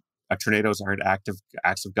tornadoes aren't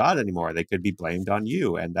acts of God anymore. They could be blamed on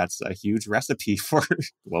you. And that's a huge recipe for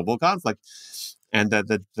global conflict. And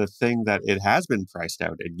the thing that it has been priced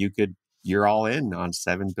out, and you're all in on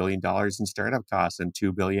 $7 billion in startup costs and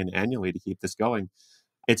 $2 billion annually to keep this going.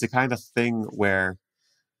 It's a kind of thing where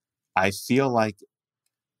I feel like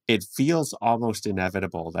it feels almost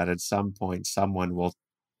inevitable that at some point someone will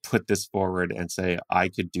put this forward and say, I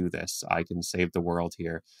could do this. I can save the world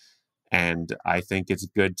here. And I think it's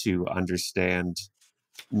good to understand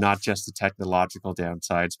not just the technological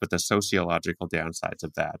downsides, but the sociological downsides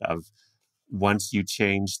of that. Of once you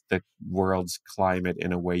change the world's climate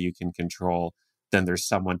in a way you can control, then there's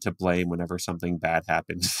someone to blame whenever something bad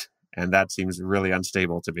happens. And that seems really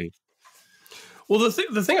unstable to me. Well,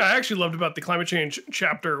 the thing I actually loved about the climate change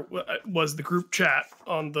chapter was the group chat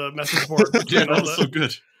on the message board. Yeah, that was so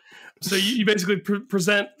good. So you basically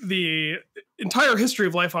present the entire history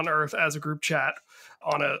of life on Earth as a group chat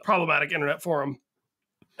on a problematic internet forum.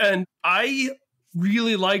 And I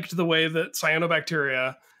really liked the way that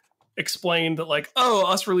cyanobacteria explain that like, oh,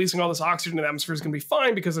 us releasing all this oxygen in the atmosphere is going to be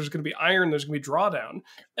fine because there's going to be iron, there's going to be drawdown.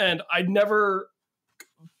 And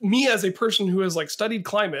me as a person who has like studied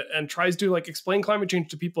climate and tries to like explain climate change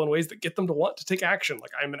to people in ways that get them to want to take action.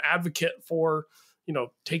 Like I'm an advocate for,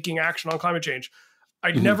 taking action on climate change.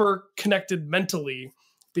 I never connected mentally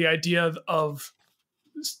the idea of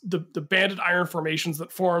the banded iron formations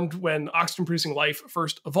that formed when oxygen producing life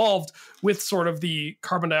first evolved with sort of the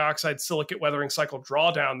carbon dioxide silicate weathering cycle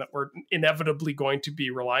drawdown that we're inevitably going to be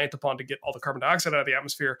reliant upon to get all the carbon dioxide out of the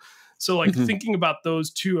atmosphere. So like thinking about those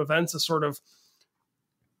two events as sort of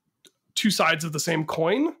two sides of the same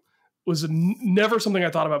coin was never something I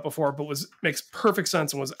thought about before, but makes perfect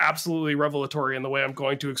sense and was absolutely revelatory in the way I'm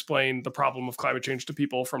going to explain the problem of climate change to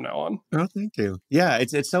people from now on. Oh, thank you. Yeah,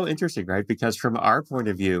 it's so interesting, right? Because from our point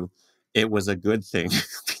of view, it was a good thing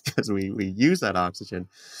because we use that oxygen,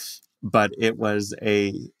 but it was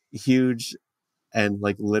a huge and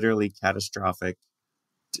like literally catastrophic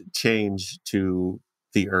change to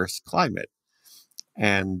the Earth's climate.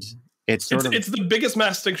 And it's the biggest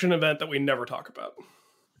mass extinction event that we never talk about.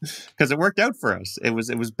 Because it worked out for us. It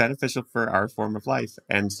was beneficial for our form of life.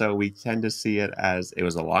 And so we tend to see it as it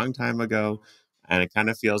was a long time ago, and it kind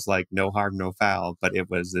of feels like no harm, no foul, but it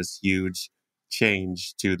was this huge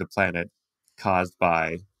change to the planet caused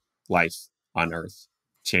by life on Earth,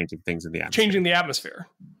 changing things in the atmosphere. Changing the atmosphere.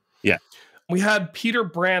 Yeah. We had Peter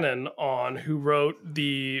Brannon on, who wrote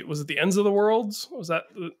was it The Ends of the Worlds? Was that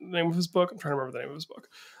the name of his book? I'm trying to remember the name of his book.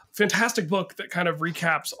 Fantastic book that kind of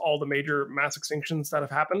recaps all the major mass extinctions that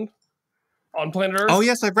have happened on planet Earth. Oh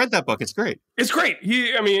yes, I've read that book. It's great. It's great.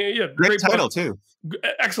 Great title too.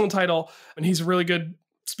 Excellent title, and he's a really good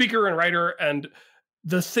speaker and writer. And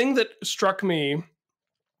the thing that struck me,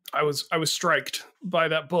 I was striked by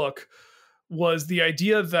that book, was the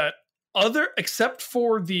idea that except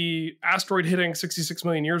for the asteroid hitting 66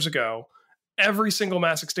 million years ago, every single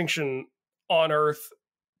mass extinction on Earth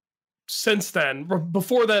since then,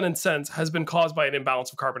 before then and since, has been caused by an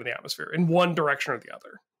imbalance of carbon in the atmosphere in one direction or the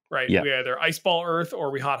other, right? Yeah. We either ice ball Earth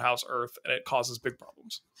or we hothouse Earth, and it causes big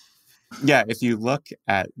problems. Yeah, if you look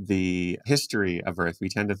at the history of Earth, we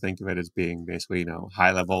tend to think of it as being basically,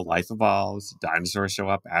 high level, life evolves, dinosaurs show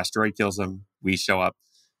up, asteroid kills them, we show up,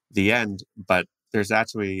 the end. But there's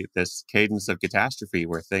actually this cadence of catastrophe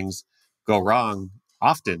where things go wrong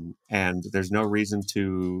often, and there's no reason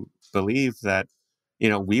to believe that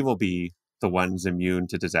we will be the ones immune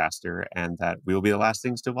to disaster and that we will be the last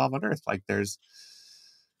things to evolve on Earth. Like there's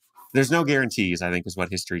no guarantees, I think, is what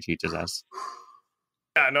history teaches us.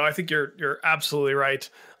 Yeah, no, I think you're absolutely right.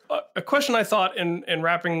 A question I thought in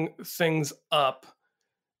wrapping things up,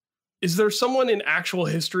 is there someone in actual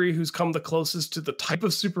history who's come the closest to the type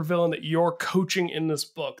of supervillain that you're coaching in this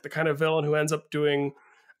book? The kind of villain who ends up doing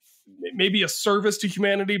maybe a service to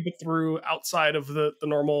humanity, but through outside of the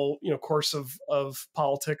normal, course of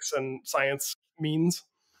politics and science means?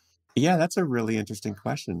 Yeah, that's a really interesting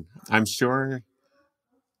question. I'm sure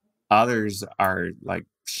others are like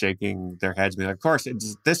shaking their heads, being like, of course,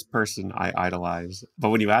 it's this person I idolize. But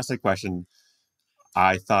when you ask that question,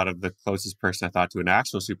 I thought of the closest person I thought to an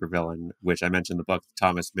actual supervillain, which I mentioned in the book,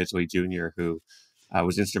 Thomas Midgley Jr., who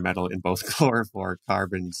was instrumental in both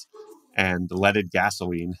chlorofluorocarbons and leaded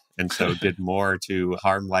gasoline, and so did more to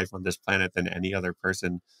harm life on this planet than any other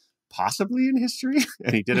person possibly in history.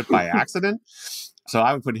 And he did it by accident. So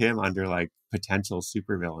I would put him under like potential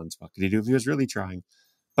supervillains. What could he do if he was really trying?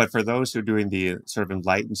 But for those who are doing the sort of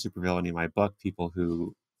enlightened supervillain in my book, people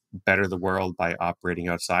who better the world by operating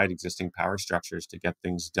outside existing power structures to get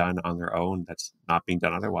things done on their own that's not being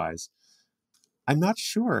done otherwise, I'm not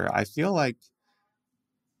sure. I feel like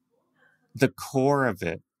the core of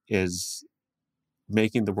it is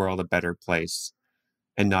making the world a better place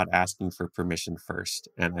and not asking for permission first.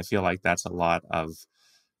 And I feel like that's a lot of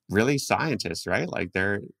really scientists, right? Like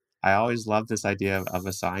I always love this idea of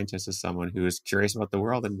a scientist as someone who is curious about the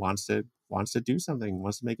world and wants to do something,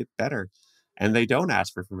 wants to make it better. And they don't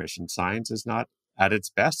ask for permission. Science is not at its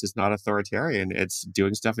best. It's not authoritarian. It's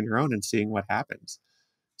doing stuff on your own and seeing what happens.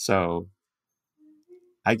 So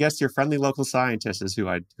I guess your friendly local scientist is who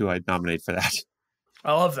I'd nominate for that.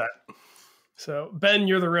 I love that. So, Ben,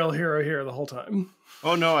 you're the real hero here the whole time.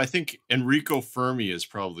 Oh, no, I think Enrico Fermi is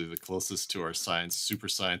probably the closest to our super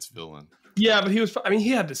science villain. Yeah, but he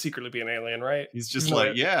had to secretly be an alien, right? He's just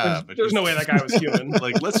but there's no way that guy was human.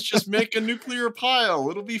 Like, let's just make a nuclear pile.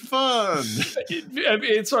 It'll be fun.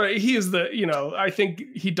 It's sort of, he is the, I think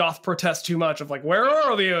he doth protest too much of like, where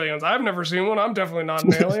are the aliens? I've never seen one. I'm definitely not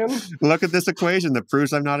an alien. Look at this equation that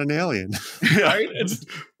proves I'm not an alien. Right?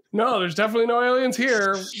 No, there's definitely no aliens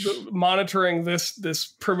here monitoring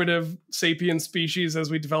this primitive sapien species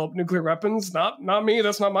as we develop nuclear weapons. Not me.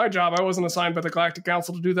 That's not my job. I wasn't assigned by the Galactic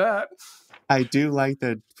Council to do that. I do like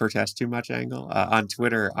the protest too much angle. On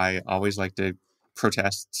Twitter, I always like to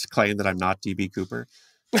claim that I'm not DB Cooper.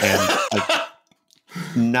 And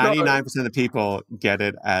 99% of the people get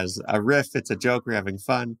it as a riff. It's a joke. We're having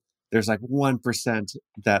fun. There's like 1%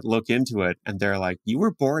 that look into it and they're like, you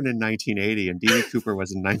were born in 1980 and DB Cooper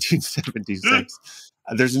was in 1976.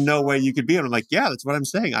 There's no way you could be. And I'm like, yeah, that's what I'm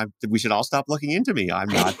saying. We should all stop looking into me. I'm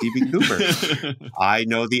not DB Cooper. I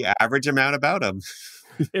know the average amount about him.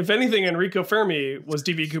 If anything, Enrico Fermi was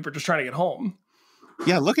DB Cooper just trying to get home.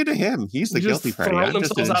 Yeah, look into him. He's the guilty party. Throwing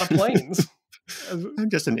themselves out of planes. I'm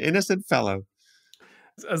just an innocent fellow.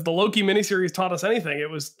 As the Loki miniseries taught us anything, it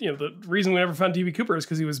was, the reason we never found DB Cooper is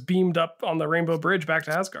because he was beamed up on the Rainbow Bridge back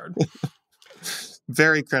to Asgard.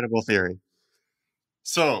 Very credible theory.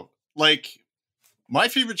 So, my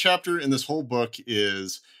favorite chapter in this whole book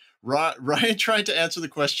is Ryan trying to answer the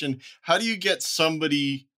question, how do you get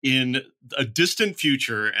somebody in a distant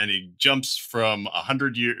future, and he jumps from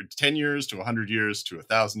 10 years to 100 years to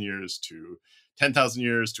 1,000 years to 10,000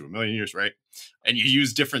 years to 1,000,000 years, right? And you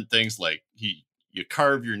use different things like you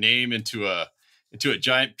carve your name into a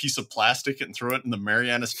giant piece of plastic and throw it in the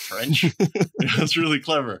Marianas Trench. That's really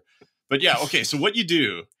clever. But yeah, okay. So what you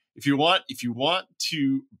do if you want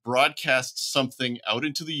to broadcast something out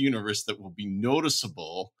into the universe that will be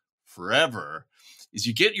noticeable forever, is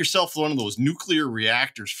you get yourself one of those nuclear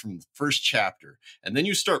reactors from the first chapter, and then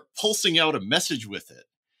you start pulsing out a message with it.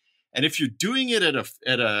 And if you're doing it at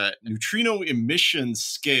a neutrino emission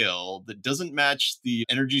scale that doesn't match the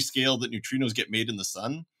energy scale that neutrinos get made in the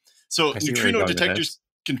sun, so neutrino detectors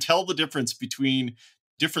can tell the difference between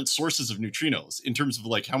different sources of neutrinos in terms of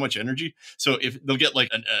how much energy. So if they'll get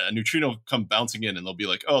a neutrino come bouncing in, and they'll be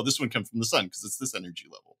like, oh, this one comes from the sun because it's this energy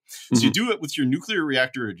level. Mm-hmm. So you do it with your nuclear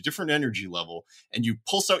reactor at a different energy level, and you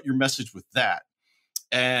pulse out your message with that,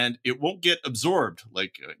 and it won't get absorbed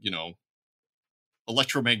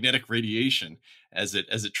electromagnetic radiation as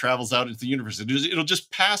it travels out into the universe. It'll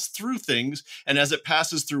just pass through things, and as it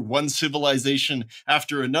passes through one civilization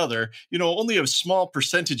after another, only a small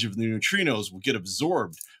percentage of the neutrinos will get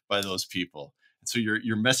absorbed by those people, and so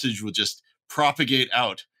your message will just propagate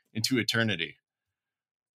out into eternity.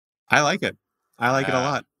 I like it. I like it a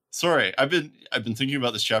lot. Sorry, I've been thinking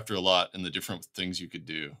about this chapter a lot and the different things you could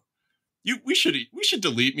do. We should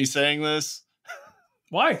delete me saying this.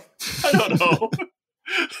 Why? I don't know.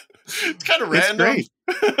 It's kind of random. It's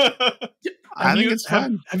great. I think it's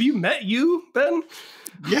fun. Have you met you, Ben?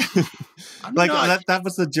 Yeah. That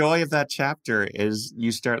was the joy of that chapter, is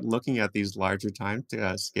you start looking at these larger time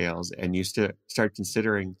scales, and you start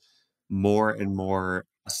considering more and more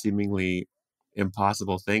seemingly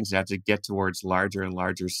impossible things. You have to get towards larger and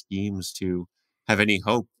larger schemes to have any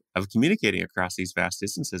hope of communicating across these vast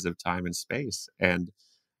distances of time and space. And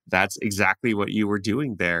that's exactly what you were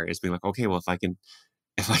doing there, is being like, okay, well, if I can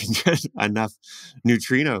get enough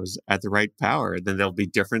neutrinos at the right power, then they'll be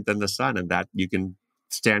different than the sun, and that you can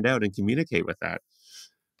stand out and communicate with that.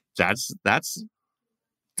 That's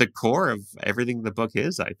the core of everything the book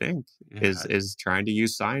is, I think, is trying to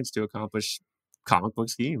use science to accomplish comic book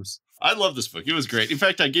schemes. I love this book. It was great. In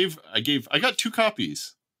fact, I got 2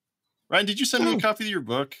 copies. Ryan, did you send me a copy of your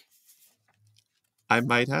book? I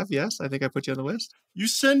might have, yes. I think I put you on the list. You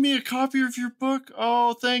send me a copy of your book?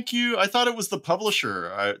 Oh, thank you. I thought it was the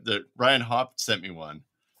publisher that Ryan Hopp sent me one.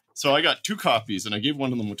 So I got 2 copies, and I gave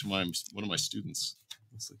one of them to one of my students.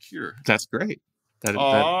 It's like, here. That's great.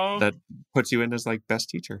 That puts you in as best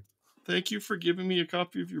teacher. Thank you for giving me a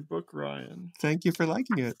copy of your book, Ryan. Thank you for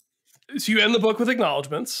liking it. So you end the book with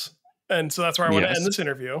acknowledgments. And so that's where I want to end this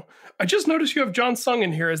interview. I just noticed you have John Sung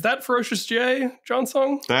in here. Is that Ferocious J, John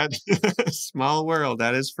Sung? That small world.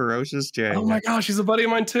 That is Ferocious J. Oh my gosh, he's a buddy of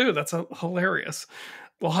mine too. That's hilarious.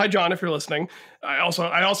 Well, hi John, if you're listening. I also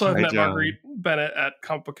have met John. Marguerite Bennett at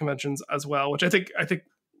comic book conventions as well, which I think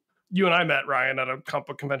you and I met, Ryan, at a comic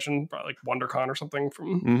book convention, probably WonderCon or something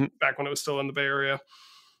from back when it was still in the Bay Area.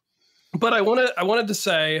 But I wanted to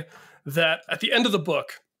say that at the end of the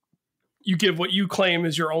book, you give what you claim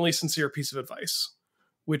is your only sincere piece of advice,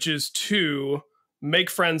 which is to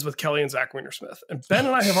make friends with Kelly and Zach Wienersmith. And Ben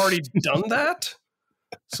and I have already done that.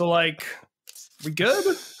 So we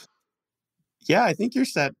good? Yeah, I think you're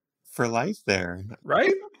set for life there.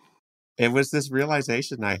 Right? It was this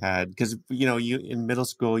realization I had, because, you in middle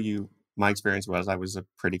school, my experience was I was a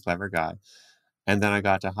pretty clever guy. And then I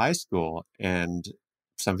got to high school, and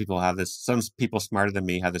some people smarter than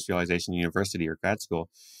me have this realization in university or grad school.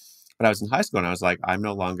 But I was in high school, and I was like, I'm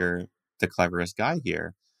no longer the cleverest guy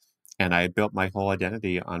here. And I built my whole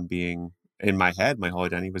identity on being, in my head, my whole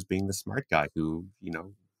identity was being the smart guy who,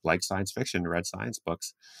 liked science fiction, read science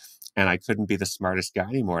books. And I couldn't be the smartest guy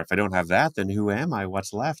anymore. If I don't have that, then who am I?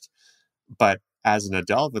 What's left? But as an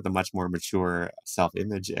adult with a much more mature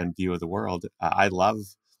self-image and view of the world, I love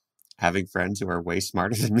having friends who are way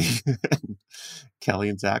smarter than me. Kelly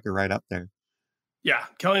and Zach are right up there. Yeah,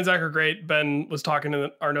 Kelly and Zach are great. Ben was talking in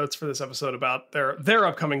our notes for this episode about their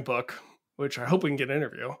upcoming book, which I hope we can get an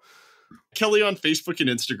interview. Kelly on Facebook and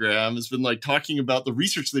Instagram has been talking about the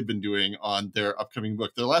research they've been doing on their upcoming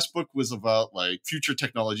book. Their last book was about future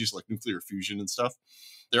technologies like nuclear fusion and stuff.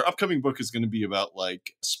 Their upcoming book is going to be about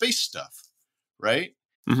space stuff, right?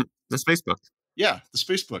 Mm-hmm. The space book. Yeah, the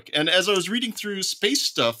space book. And as I was reading through space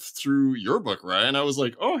stuff through your book, Ryan, I was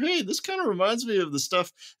like, oh, hey, this kind of reminds me of the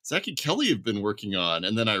stuff Zach and Kelly have been working on.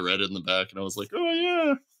 And then I read it in the back and I was like, oh,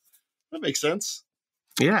 yeah, that makes sense.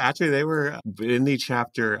 Yeah, actually, they were in the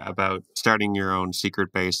chapter about starting your own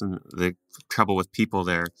secret base and the trouble with people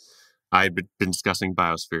there. I'd been discussing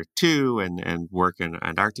Biosphere 2 and work in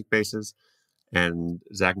Antarctic bases. And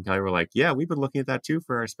Zach and Kelly were like, yeah, we've been looking at that too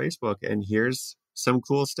for our space book. And here's some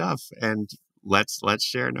cool stuff. And let's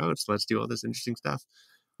share notes. Let's do all this interesting stuff,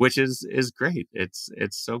 which is great. It's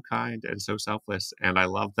so kind and so selfless. And I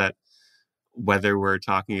love that whether we're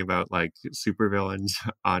talking about supervillains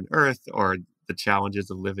on Earth or the challenges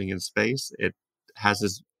of living in space, it has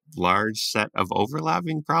this large set of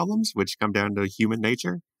overlapping problems, which come down to human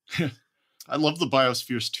nature. I love the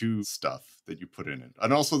Biospheres 2 stuff that you put in it.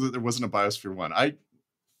 And also that there wasn't a Biosphere 1. I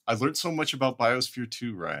learned so much about Biosphere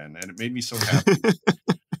 2, Ryan, and it made me so happy.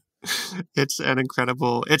 It's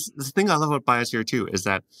the thing I love about Biosphere 2 is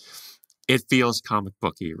that it feels comic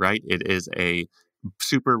booky, right? It is a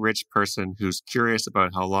super rich person who's curious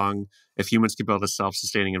about how long, if humans could build a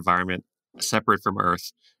self-sustaining environment separate from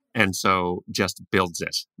Earth, and so just builds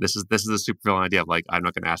it. This is a supervillain idea of I'm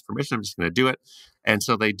not going to ask permission, I'm just going to do it. And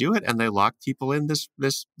so they do it, and they lock people in this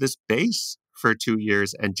base for 2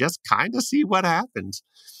 years and just kind of see what happens.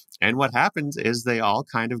 And what happens is they all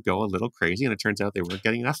kind of go a little crazy, and it turns out they weren't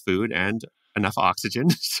getting enough food and enough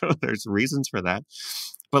oxygen. So there's reasons for that.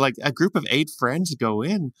 But a group of 8 friends go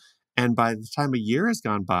in, and by the time a year has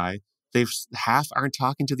gone by, half aren't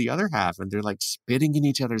talking to the other half, and they're spitting in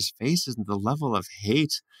each other's faces. And the level of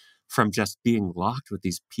hate from just being locked with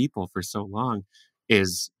these people for so long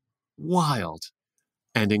is wild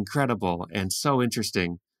and incredible and so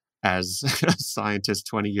interesting as a scientist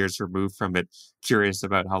 20 years removed from it, curious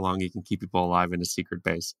about how long you can keep people alive in a secret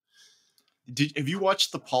base. Have you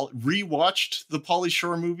watched rewatched the Pauly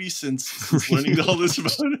Shore movie since learning all this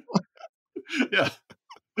about it? Yeah.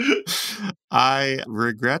 I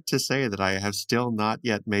regret to say that I have still not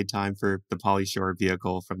yet made time for the Pauly Shore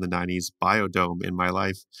vehicle from the 90s Biodome in my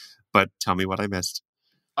life, but tell me what I missed.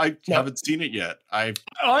 I haven't seen it yet. I've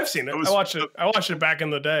seen it. I watched it back in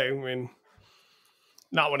the day. I mean,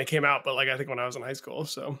 not when it came out, but I think when I was in high school.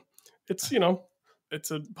 So it's,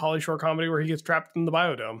 it's a Pauly Shore comedy where he gets trapped in the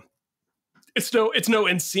Biodome. It's no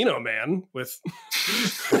Encino Man with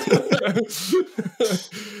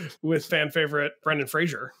with fan favorite Brendan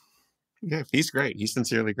Fraser. Yeah, he's great. He's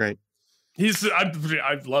sincerely great.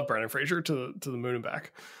 I love Brendan Fraser to the moon and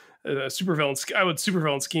back. I would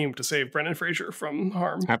supervillain scheme to save Brendan Fraser from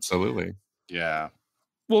harm. Absolutely. Yeah.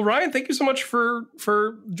 Well, Ryan, thank you so much for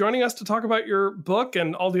joining us to talk about your book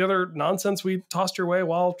and all the other nonsense we tossed your way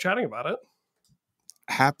while chatting about it.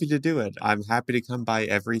 Happy to do it. I'm happy to come by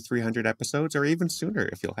every 300 episodes or even sooner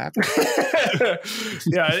if you'll have me.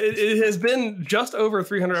 Yeah, it has been just over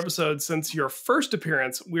 300 episodes since your first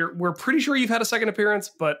appearance. We're pretty sure you've had a second appearance,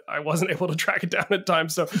 but I wasn't able to track it down in time.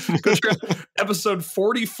 So go check out episode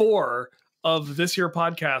 44 of this year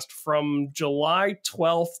podcast from July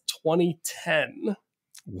 12th, 2010.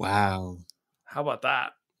 Wow. How about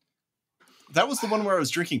that? That was the one where I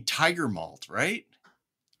was drinking Tiger Malt, right?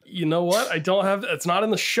 You know what? It's not in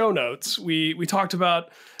the show notes. We talked about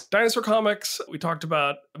dinosaur comics. We talked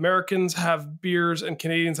about Americans have beers and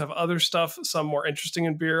Canadians have other stuff, some more interesting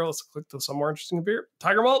in beer. Let's click to some more interesting in beer.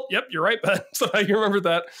 Tiger Malt. Yep, you're right, Ben. So you remember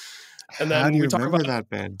that. And then how do you we talk remember about that,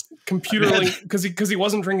 Ben? Computer link because he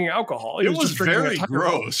wasn't drinking alcohol. He was just drinking very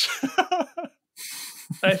gross.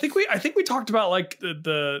 I think we talked about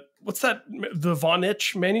the what's that, the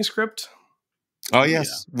Vonich manuscript. Oh,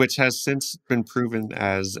 yes, yeah. Which has since been proven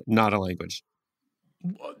as not a language.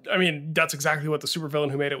 I mean, that's exactly what the supervillain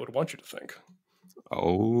who made it would want you to think.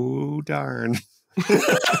 Oh, darn.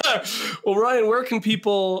 Well, Ryan, where can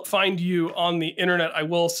people find you on the internet? I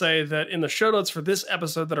will say that in the show notes for this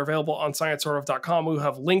episode that are available on sciencesortof.com, we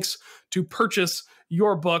have links to purchase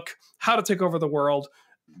your book, How to Take Over the World.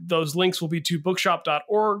 Those links will be to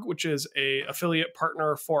bookshop.org, which is a affiliate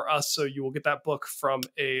partner for us. So you will get that book from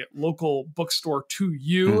a local bookstore to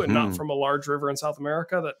you and not from a large river in South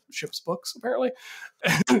America that ships books, apparently.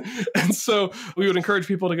 And so we would encourage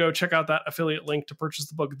people to go check out that affiliate link to purchase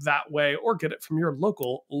the book that way or get it from your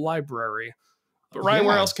local library. But Ryan,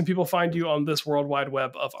 where else can people find you on this World Wide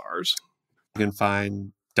Web of ours? You can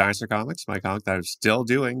find Dinosaur Comics, my comic that I'm still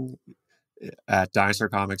doing, at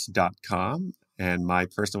dinosaurcomics.com. And my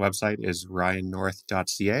personal website is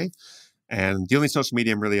ryannorth.ca. And the only social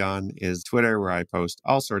media I'm really on is Twitter, where I post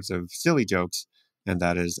all sorts of silly jokes. And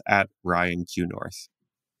that is at RyanQNorth.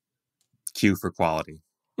 Q for quality.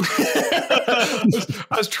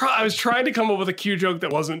 I was trying to come up with a Q joke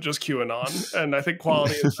that wasn't just QAnon. And I think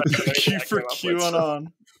quality is Q for QAnon.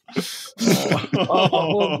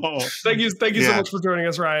 Well, thank you so much for joining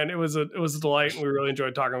us, Ryan. It was a delight, and we really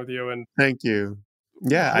enjoyed talking with you. And thank you.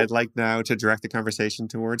 Yeah, I'd like now to direct the conversation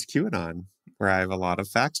towards QAnon, where I have a lot of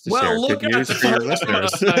facts to share. Good news for your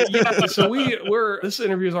listeners. So this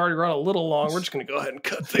interview has already run a little long. We're just going to go ahead and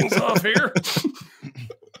cut things off here.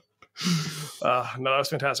 No, that was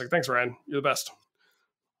fantastic. Thanks, Ryan. You're the best.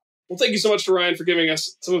 Well, thank you so much to Ryan for giving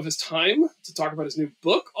us some of his time to talk about his new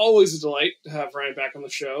book. Always a delight to have Ryan back on the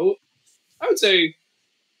show. I would say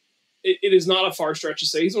it is not a far stretch to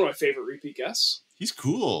say he's one of my favorite repeat guests. He's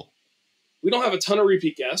cool. We don't have a ton of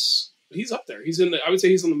repeat guests, but he's up there. I would say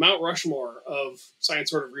he's on the Mount Rushmore of science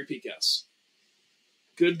sort of repeat guests.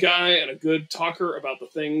 Good guy and a good talker about the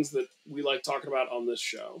things that we like talking about on this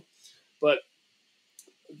show. But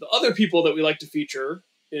the other people that we like to feature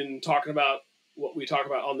in talking about what we talk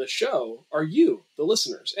about on this show are you, the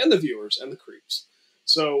listeners, and the viewers, and the creeps.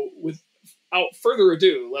 So without further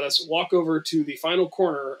ado, let us walk over to the final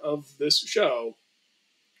corner of this show,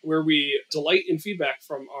 where we delight in feedback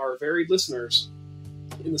from our varied listeners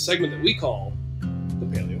in the segment that we call the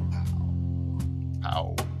Paleo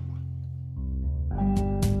Pow. Pow.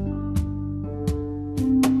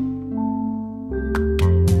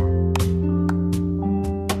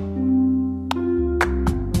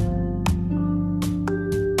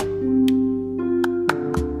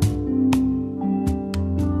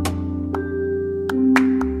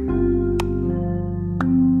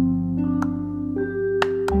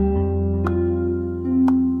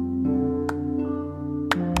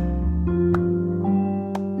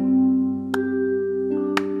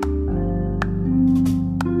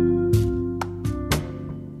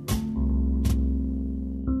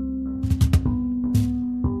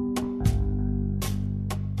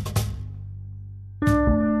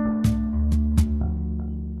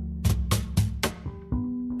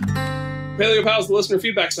 Paleo Pals, the listener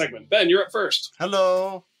feedback segment. Ben, you're up first.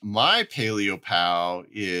 Hello. My Paleo Pow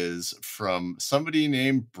is from somebody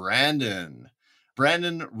named Brandon.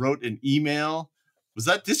 Brandon wrote an email. Was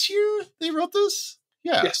that this year they wrote this?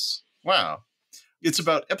 Yeah. Yes. Wow. It's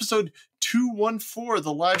about episode 214,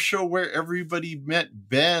 the live show where everybody met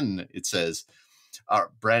Ben. It says,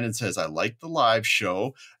 Brandon says, I liked the live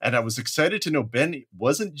show, and I was excited to know Ben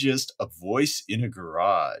wasn't just a voice in a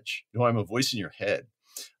garage. No, I'm a voice in your head.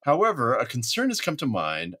 However, a concern has come to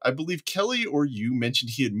mind. I believe Kelly or you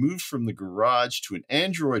mentioned he had moved from the garage to an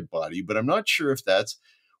android body, but I'm not sure if that's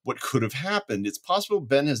what could have happened. It's possible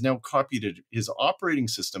Ben has now copied his operating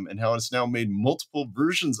system and how it's now made multiple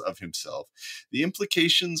versions of himself. The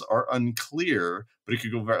implications are unclear, but it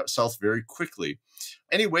could go south very quickly.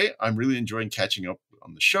 Anyway, I'm really enjoying catching up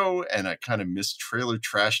on the show, and I kind of miss trailer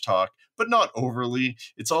trash talk, but not overly.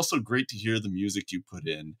 It's also great to hear the music you put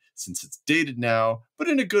in, since it's dated now, but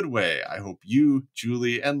in a good way. I hope you,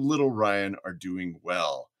 Julie, and little Ryan are doing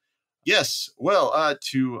well. Yes, well,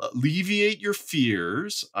 to alleviate your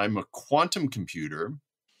fears, I'm a quantum computer.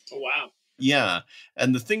 Oh, wow. Yeah,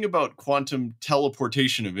 and the thing about quantum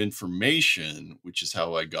teleportation of information, which is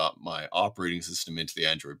how I got my operating system into the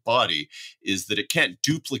Android body, is that it can't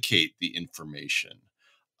duplicate the information.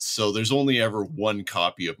 So there's only ever one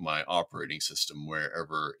copy of my operating system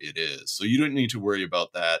wherever it is. So you don't need to worry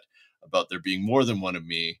about that, about there being more than one of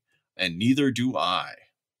me, and neither do I.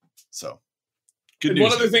 So, good news.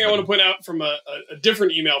 One other thing I want to point out from a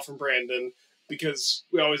different email from Brandon, because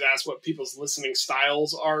we always ask what people's listening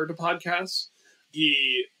styles are to podcasts.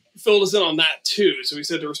 He filled us in on that too. So he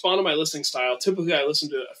said, to respond to my listening style, typically I listen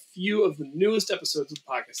to a few of the newest episodes of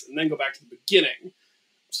the podcast and then go back to the beginning.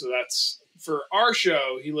 So that's, for our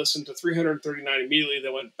show, he listened to 339 immediately,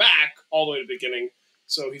 then went back all the way to the beginning.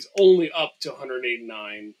 So he's only up to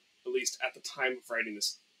 189, at least at the time of writing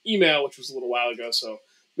this email, which was a little while ago. So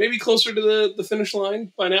maybe closer to the finish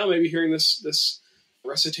line by now, maybe hearing this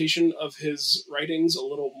recitation of his writings a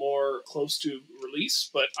little more close to release.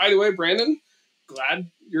 But either way, Brandon,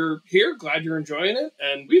 glad you're here. Glad you're enjoying it.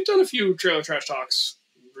 And we've done a few trailer trash talks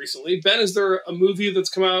recently. Ben, is there a movie that's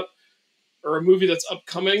come out or a movie that's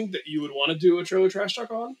upcoming that you would want to do a trailer trash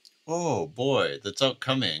talk on? Oh boy, that's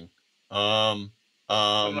upcoming. I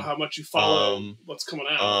don't know how much you follow what's coming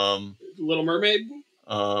out. Little Mermaid?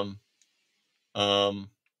 I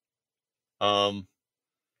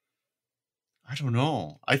don't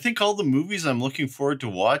know. I think all the movies I'm looking forward to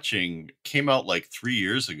watching came out like 3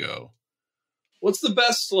 years ago. What's the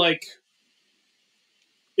best, what's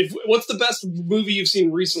the best movie you've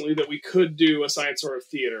seen recently that we could do a science sort of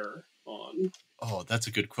theater on? Oh, that's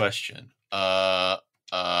a good question. I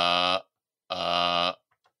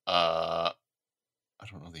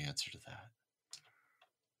don't know the answer to that.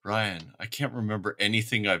 Ryan, I can't remember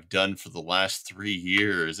anything I've done for the last 3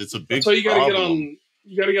 years. It's a big So you got to problem.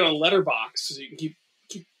 get on Letterboxd so you can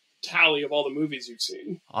keep tally of all the movies you've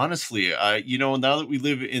seen. Honestly, now that we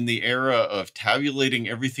live in the era of tabulating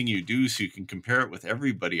everything you do so you can compare it with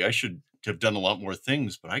everybody, I should have done a lot more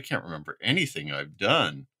things, but I can't remember anything I've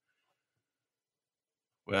done.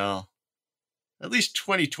 Well, at least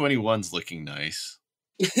 2021's looking nice.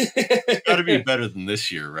 It's got to be better than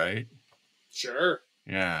this year, right? Sure.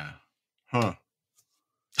 Yeah. Huh.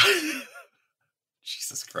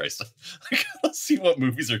 Jesus Christ. I gotta see what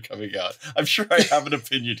movies are coming out. I'm sure I have an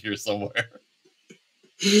opinion here somewhere.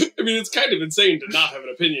 I mean, it's kind of insane to not have an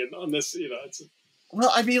opinion on this,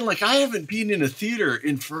 Well, I mean, I haven't been in a theater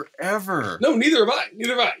in forever. No, neither have I.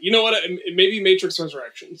 You know what? Maybe Matrix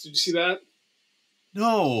Resurrections. Did you see that?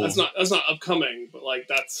 No. That's not upcoming, but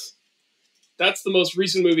that's the most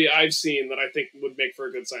recent movie I've seen that I think would make for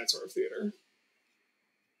a good science horror theater.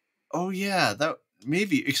 Oh yeah, that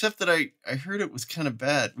maybe. Except that I heard it was kind of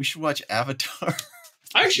bad. We should watch Avatar.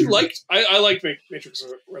 I actually liked Matrix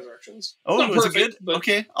Resurrections. Oh, not was perfect, it good? But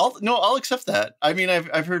okay, I'll accept that. I mean,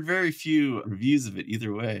 I've heard very few reviews of it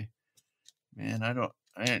either way. Man, I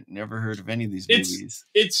had never heard of any of these movies.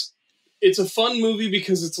 It's a fun movie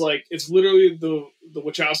because it's literally the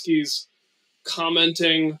Wachowskis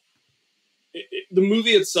commenting. The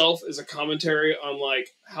movie itself is a commentary on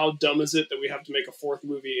how dumb is it that we have to make a fourth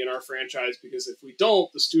movie in our franchise, because if we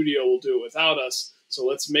don't, the studio will do it without us. So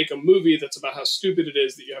let's make a movie that's about how stupid it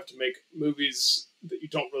is that you have to make movies that you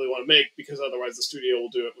don't really want to make, because otherwise the studio will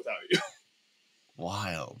do it without you.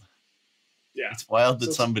 Wild. Yeah. It's wild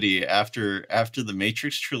that somebody after the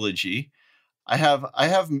Matrix trilogy, I have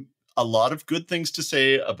a lot of good things to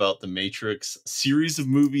say about the Matrix series of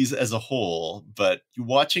movies as a whole, but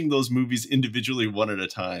watching those movies individually one at a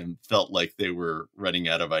time felt like they were running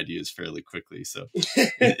out of ideas fairly quickly. So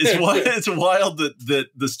it's wild that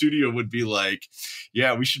the studio would be like,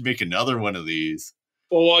 yeah, we should make another one of these.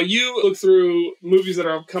 Well, while you look through movies that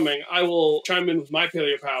are upcoming, I will chime in with my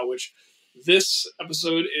Paleo Pal, which this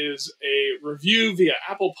episode is a review via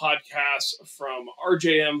Apple Podcasts from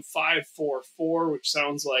RJM544, which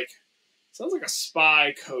sounds like a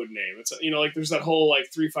spy code name. It's there's that whole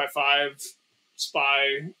 355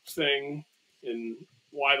 spy thing in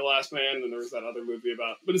Why the Last Man, and there was that other movie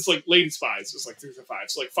about, but it's lady spies, just 355.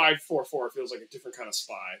 So 544 feels like a different kind of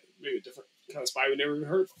spy, maybe a different kind of spy we never even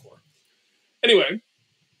heard before. Anyway,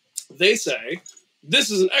 they say this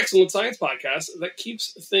is an excellent science podcast that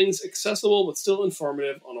keeps things accessible but still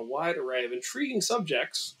informative on a wide array of intriguing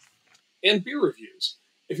subjects and beer reviews.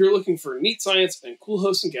 If you're looking for neat science and cool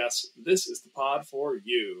hosts and guests, this is the pod for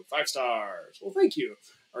you. 5 stars. Well, thank you,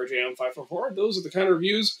 RJM544. Those are the kind of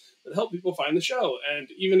reviews that help people find the show. And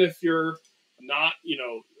even if you're not,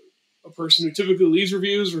 a person who typically leaves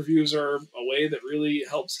reviews are a way that really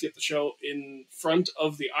helps get the show in front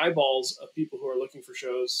of the eyeballs of people who are looking for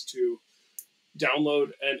shows to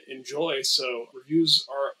download and enjoy. So reviews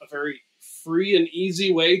are a very free and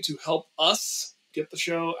easy way to help us get the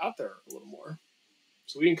show out there a little more.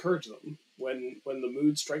 So we encourage them when the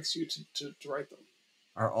mood strikes you to write them.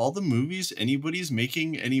 Are all the movies anybody's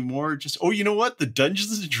making anymore just... Oh, you know what? The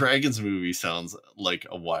Dungeons and Dragons movie sounds like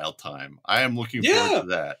a wild time. I am looking forward to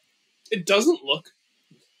that. It doesn't look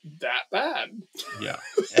that bad. Yeah.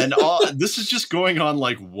 And this is just going on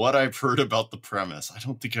what I've heard about the premise. I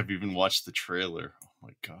don't think I've even watched the trailer. Oh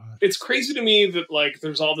my God. It's crazy to me that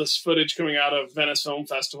there's all this footage coming out of Venice Film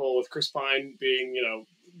Festival with Chris Pine being,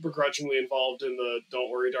 begrudgingly involved in the Don't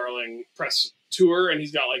Worry Darling press tour, and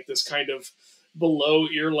he's got this kind of below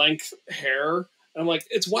ear length hair. And I'm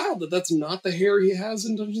it's wild that that's not the hair he has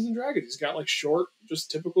in Dungeons and Dragons. He's got short, just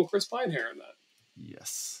typical Chris Pine hair in that.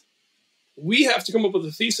 Yes. We have to come up with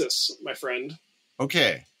a thesis, my friend.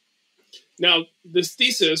 Okay. Now, this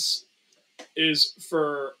thesis is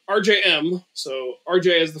for RJM. So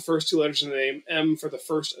RJ is the first two letters of the name, M for the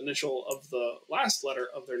first initial of the last letter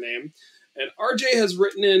of their name. And RJ has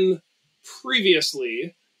written in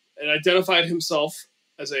previously and identified himself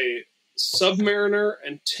as a submariner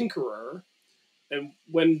and tinkerer. And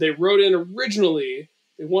when they wrote in originally,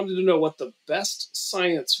 they wanted to know what the best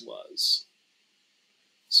science was.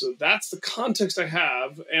 So that's the context I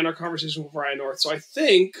have and our conversation with Ryan North. So I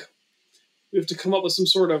think we have to come up with some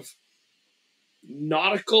sort of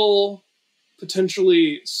nautical,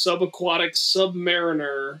 potentially subaquatic,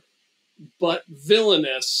 submariner, but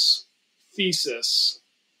villainous thesis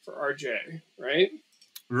for RJ, right?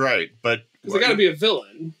 Right, but because they got to be a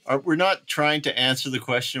villain. We're not trying to answer the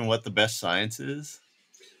question what the best science is.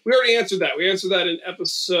 We already answered that. We answered that in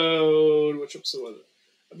episode. Which episode was it?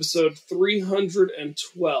 Episode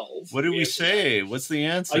 312. What did we say? That. What's the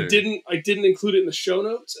answer? I didn't include it in the show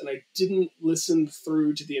notes, and I didn't listen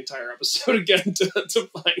through to the entire episode again to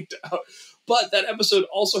find out. But that episode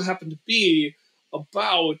also happened to be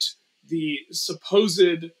about the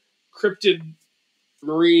supposed cryptid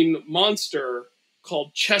marine monster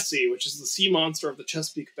called Chessie, which is the sea monster of the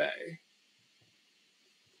Chesapeake Bay.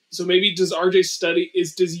 So maybe does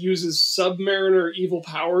RJ does he use his submariner evil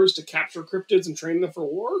powers to capture cryptids and train them for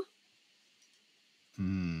war?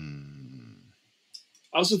 I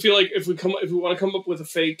also feel like if we want to come up with a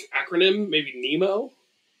fake acronym, maybe Nemo,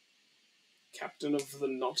 Captain of the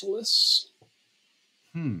Nautilus.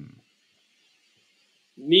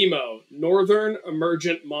 Nemo, Northern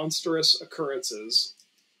Emergent Monstrous Occurrences.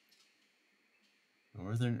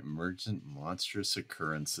 Northern Emergent Monstrous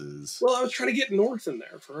Occurrences. Well, I was trying to get North in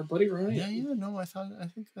there for our buddy Ryan. Yeah, no, I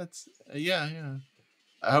think that's, yeah.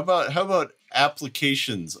 How about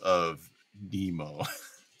applications of Nemo?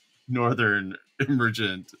 Northern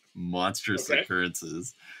Emergent Monstrous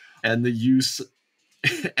Occurrences, and their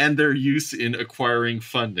use in acquiring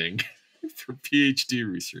funding for PhD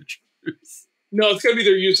researchers. No, it's going to be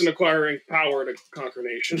their use in acquiring power to conquer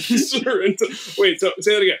nations. Wait, so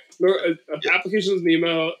say that again. Applications of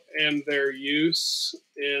Nemo and their use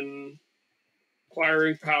in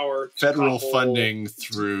acquiring power. Federal funding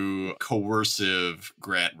through coercive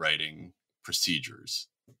grant writing procedures.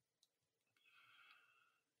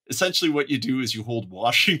 Essentially what you do is you hold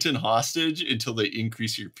Washington hostage until they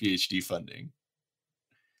increase your PhD funding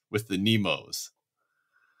with the Nemos.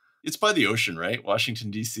 It's by the ocean, right?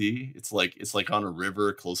 Washington, D.C. It's like on a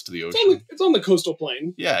river close to the ocean. It's on the coastal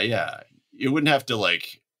plain. Yeah. You wouldn't have to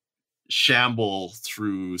shamble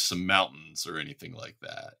through some mountains or anything like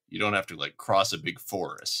that. You don't have to cross a big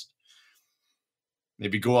forest.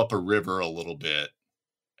 Maybe go up a river a little bit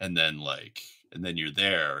and then you're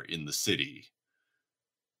there in the city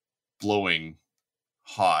blowing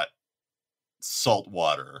hot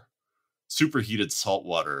saltwater, superheated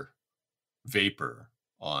saltwater vapor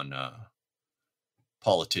on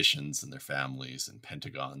politicians and their families and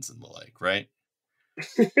pentagons and the like, right?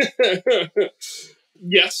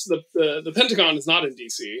 Yes, the Pentagon is not in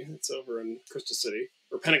DC. It's over in Crystal City,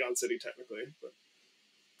 or Pentagon City, technically. But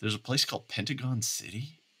there's a place called Pentagon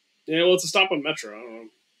City? Yeah, well, it's a stop on Metro. I don't know.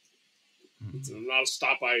 It's not a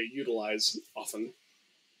stop I utilize often.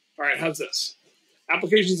 All right, how's this?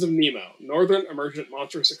 Applications of Nemo, Northern Emergent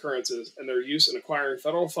Monstrous Occurrences, and their use in acquiring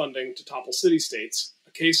federal funding to topple city-states.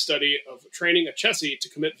 A case study of training a Chessie to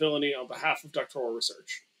commit villainy on behalf of doctoral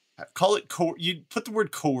research. Call it, you put the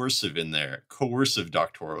word coercive in there. Coercive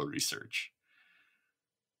doctoral research.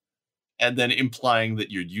 And then implying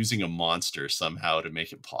that you're using a monster somehow to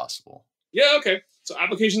make it possible. Yeah, okay. So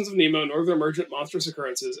applications of Nemo, Northern Emergent Monstrous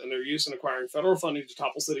Occurrences, and their use in acquiring federal funding to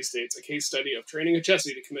topple city-states. A case study of training a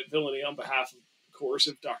Chessie to commit villainy on behalf of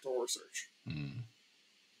coercive doctoral research.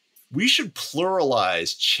 We should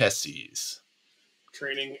pluralize Chessies.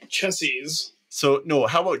 Training Chessies. So, no,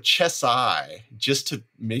 how about Chessie, just to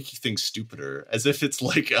make things stupider, as if it's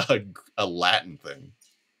like a Latin thing.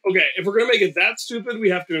 Okay, if we're going to make it that stupid, we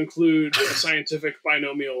have to include a scientific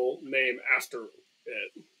binomial name after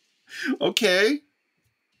it. Okay.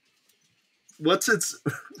 What's its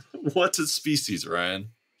species, Ryan?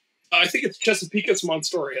 I think it's Chesapeakus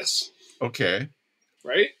monstorius. Okay.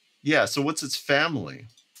 Right? Yeah, so what's its family?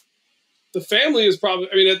 The family is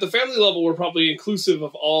probably, at the family level, we're probably inclusive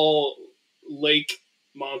of all lake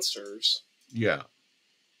monsters. Yeah.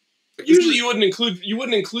 Usually you wouldn't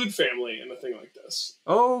include family in a thing like this.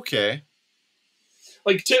 Oh, okay.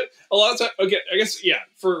 A lot of time, okay, I guess, yeah,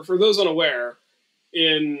 for those unaware,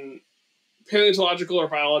 in paleontological or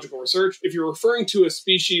biological research, if you're referring to a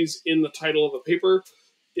species in the title of a paper,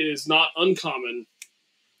 it is not uncommon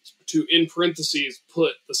to, in parentheses,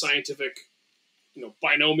 put the scientific,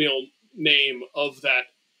 binomial name of that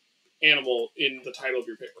animal in the title of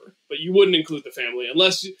your paper. But you wouldn't include the family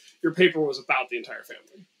unless your paper was about the entire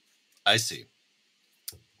family. I see.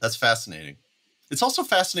 That's fascinating. It's also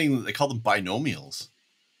fascinating that they call them binomials.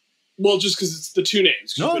 Well, just because it's the two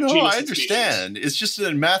names. No, I understand. It's just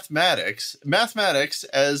in mathematics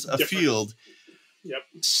as a field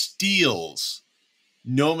steals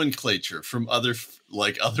nomenclature from other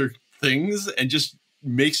things and just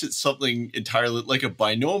makes it something entirely like a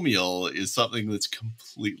binomial is something that's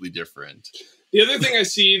completely different. The other thing I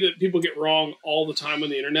see that people get wrong all the time on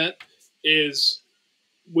the internet is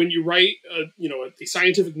when you write the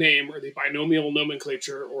scientific name or the binomial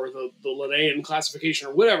nomenclature or the Linnaean classification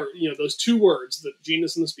or whatever, those two words, the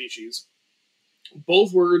genus and the species,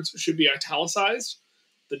 both words should be italicized.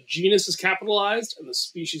 The genus is capitalized and the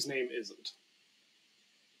species name isn't.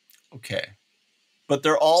 Okay. But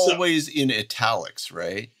they're always in italics,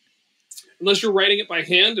 right? Unless you're writing it by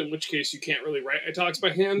hand, in which case you can't really write italics by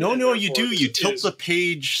hand. No, you do. You tilt the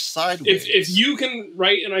page sideways. If you can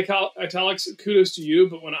write in italics, kudos to you.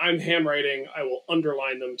 But when I'm handwriting, I will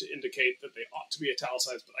underline them to indicate that they ought to be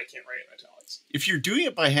italicized, but I can't write in italics. If you're doing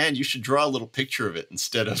it by hand, you should draw a little picture of it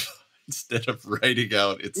instead of writing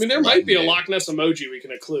out. There might be a Loch Ness emoji we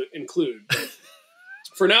can include. But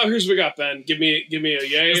for now, here's what we got, Ben. Give me a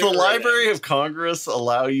yay. Does the Library of Congress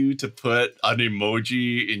allow you to put an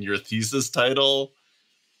emoji in your thesis title?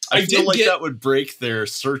 I feel like that would break their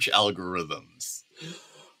search algorithms.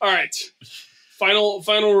 All right.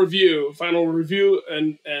 Final review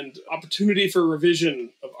and opportunity for revision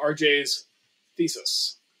of RJ's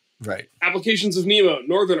thesis. Right. Applications of Nemo,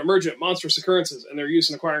 Northern Emergent Monstrous Occurrences, and their use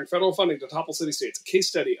in acquiring federal funding to topple city-states. A case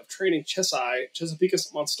study of training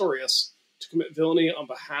Chesapeakus Monstorius to commit villainy on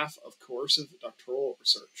behalf of coercive doctoral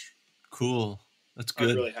research. Cool. That's good.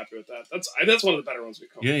 I'm really happy with that. That's one of the better ones we've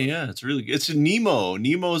come up with. Yeah, it's really good. It's a Nemo.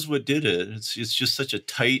 Nemo is what did it. It's just such a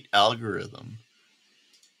tight algorithm.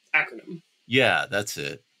 Acronym. Yeah, that's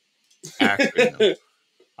it. Acronym.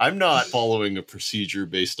 I'm not following a procedure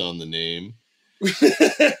based on the name.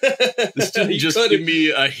 This didn't just give me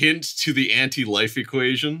a hint to the anti-life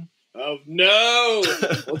equation. Oh no!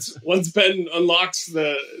 Once Ben unlocks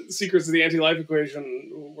the secrets of the anti-life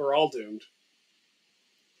equation, we're all doomed.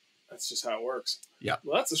 That's just how it works. Yeah.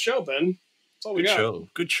 Well, that's the show, Ben. That's all we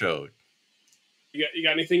got. Good show. You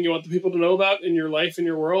got anything you want the people to know about in your life, in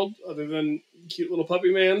your world, other than cute little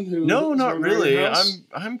puppy man who? No, not really.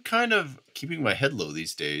 I'm kind of keeping my head low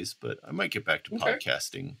these days, but I might get back to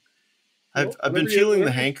podcasting. I've been feeling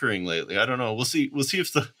the hankering lately. I don't know. We'll see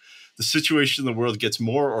if the situation in the world gets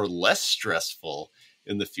more or less stressful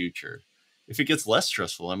in the future. If it gets less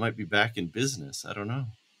stressful, I might be back in business. I don't know.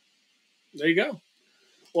 There you go.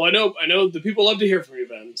 Well, I know the people love to hear from you,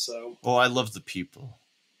 Ben. So. Oh, I love the people.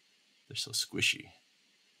 They're so squishy.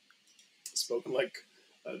 Spoken like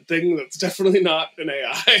a thing that's definitely not an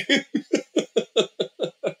AI.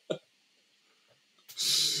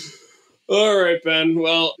 All right, Ben.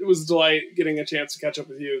 Well, it was a delight getting a chance to catch up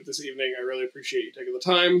with you this evening. I really appreciate you taking the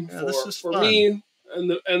time for me and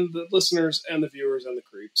the listeners and the viewers and the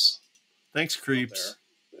creeps. Thanks, creeps.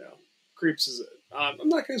 Yeah, creeps is it. I'm not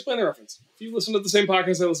going to explain the reference. If you listen to the same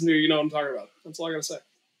podcast I listen to, you know what I'm talking about. That's all I got to say.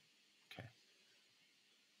 Okay.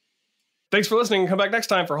 Thanks for listening. Come back next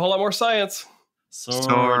time for a whole lot more science. Sort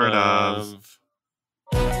of.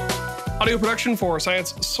 Audio production for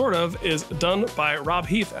Science Sort Of is done by Rob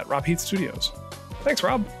Heath at Rob Heath Studios. Thanks,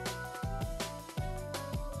 Rob.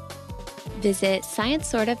 Visit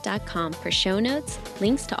sciencesortof.com for show notes,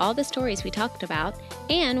 links to all the stories we talked about,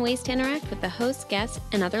 and ways to interact with the hosts, guests,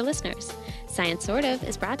 and other listeners. Science Sort Of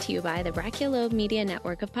is brought to you by the Brachiolobe Media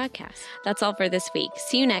Network of podcasts. That's all for this week.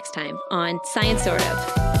 See you next time on Science Sort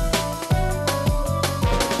Of.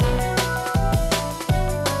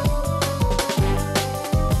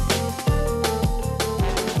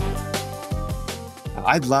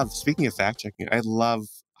 Speaking of fact checking, I love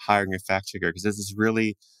hiring a fact checker because there's this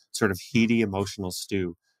really sort of heady emotional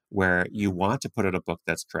stew where you want to put out a book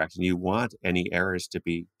that's correct and you want any errors to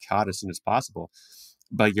be caught as soon as possible,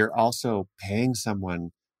 but you're also paying someone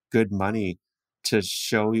good money to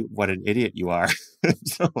show you what an idiot you are.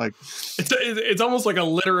 So like, it's almost like a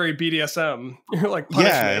literary BDSM. You're like,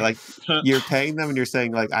 like you're paying them and you're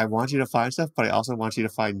saying like, I want you to find stuff, but I also want you to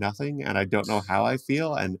find nothing. And I don't know how I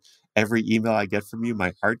feel. And every email I get from you,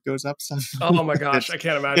 my heart goes up. Oh my gosh, I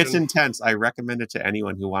can't imagine. It's intense. I recommend it to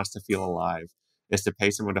anyone who wants to feel alive, is to pay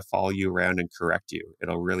someone to follow you around and correct you.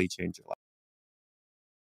 It'll really change your life.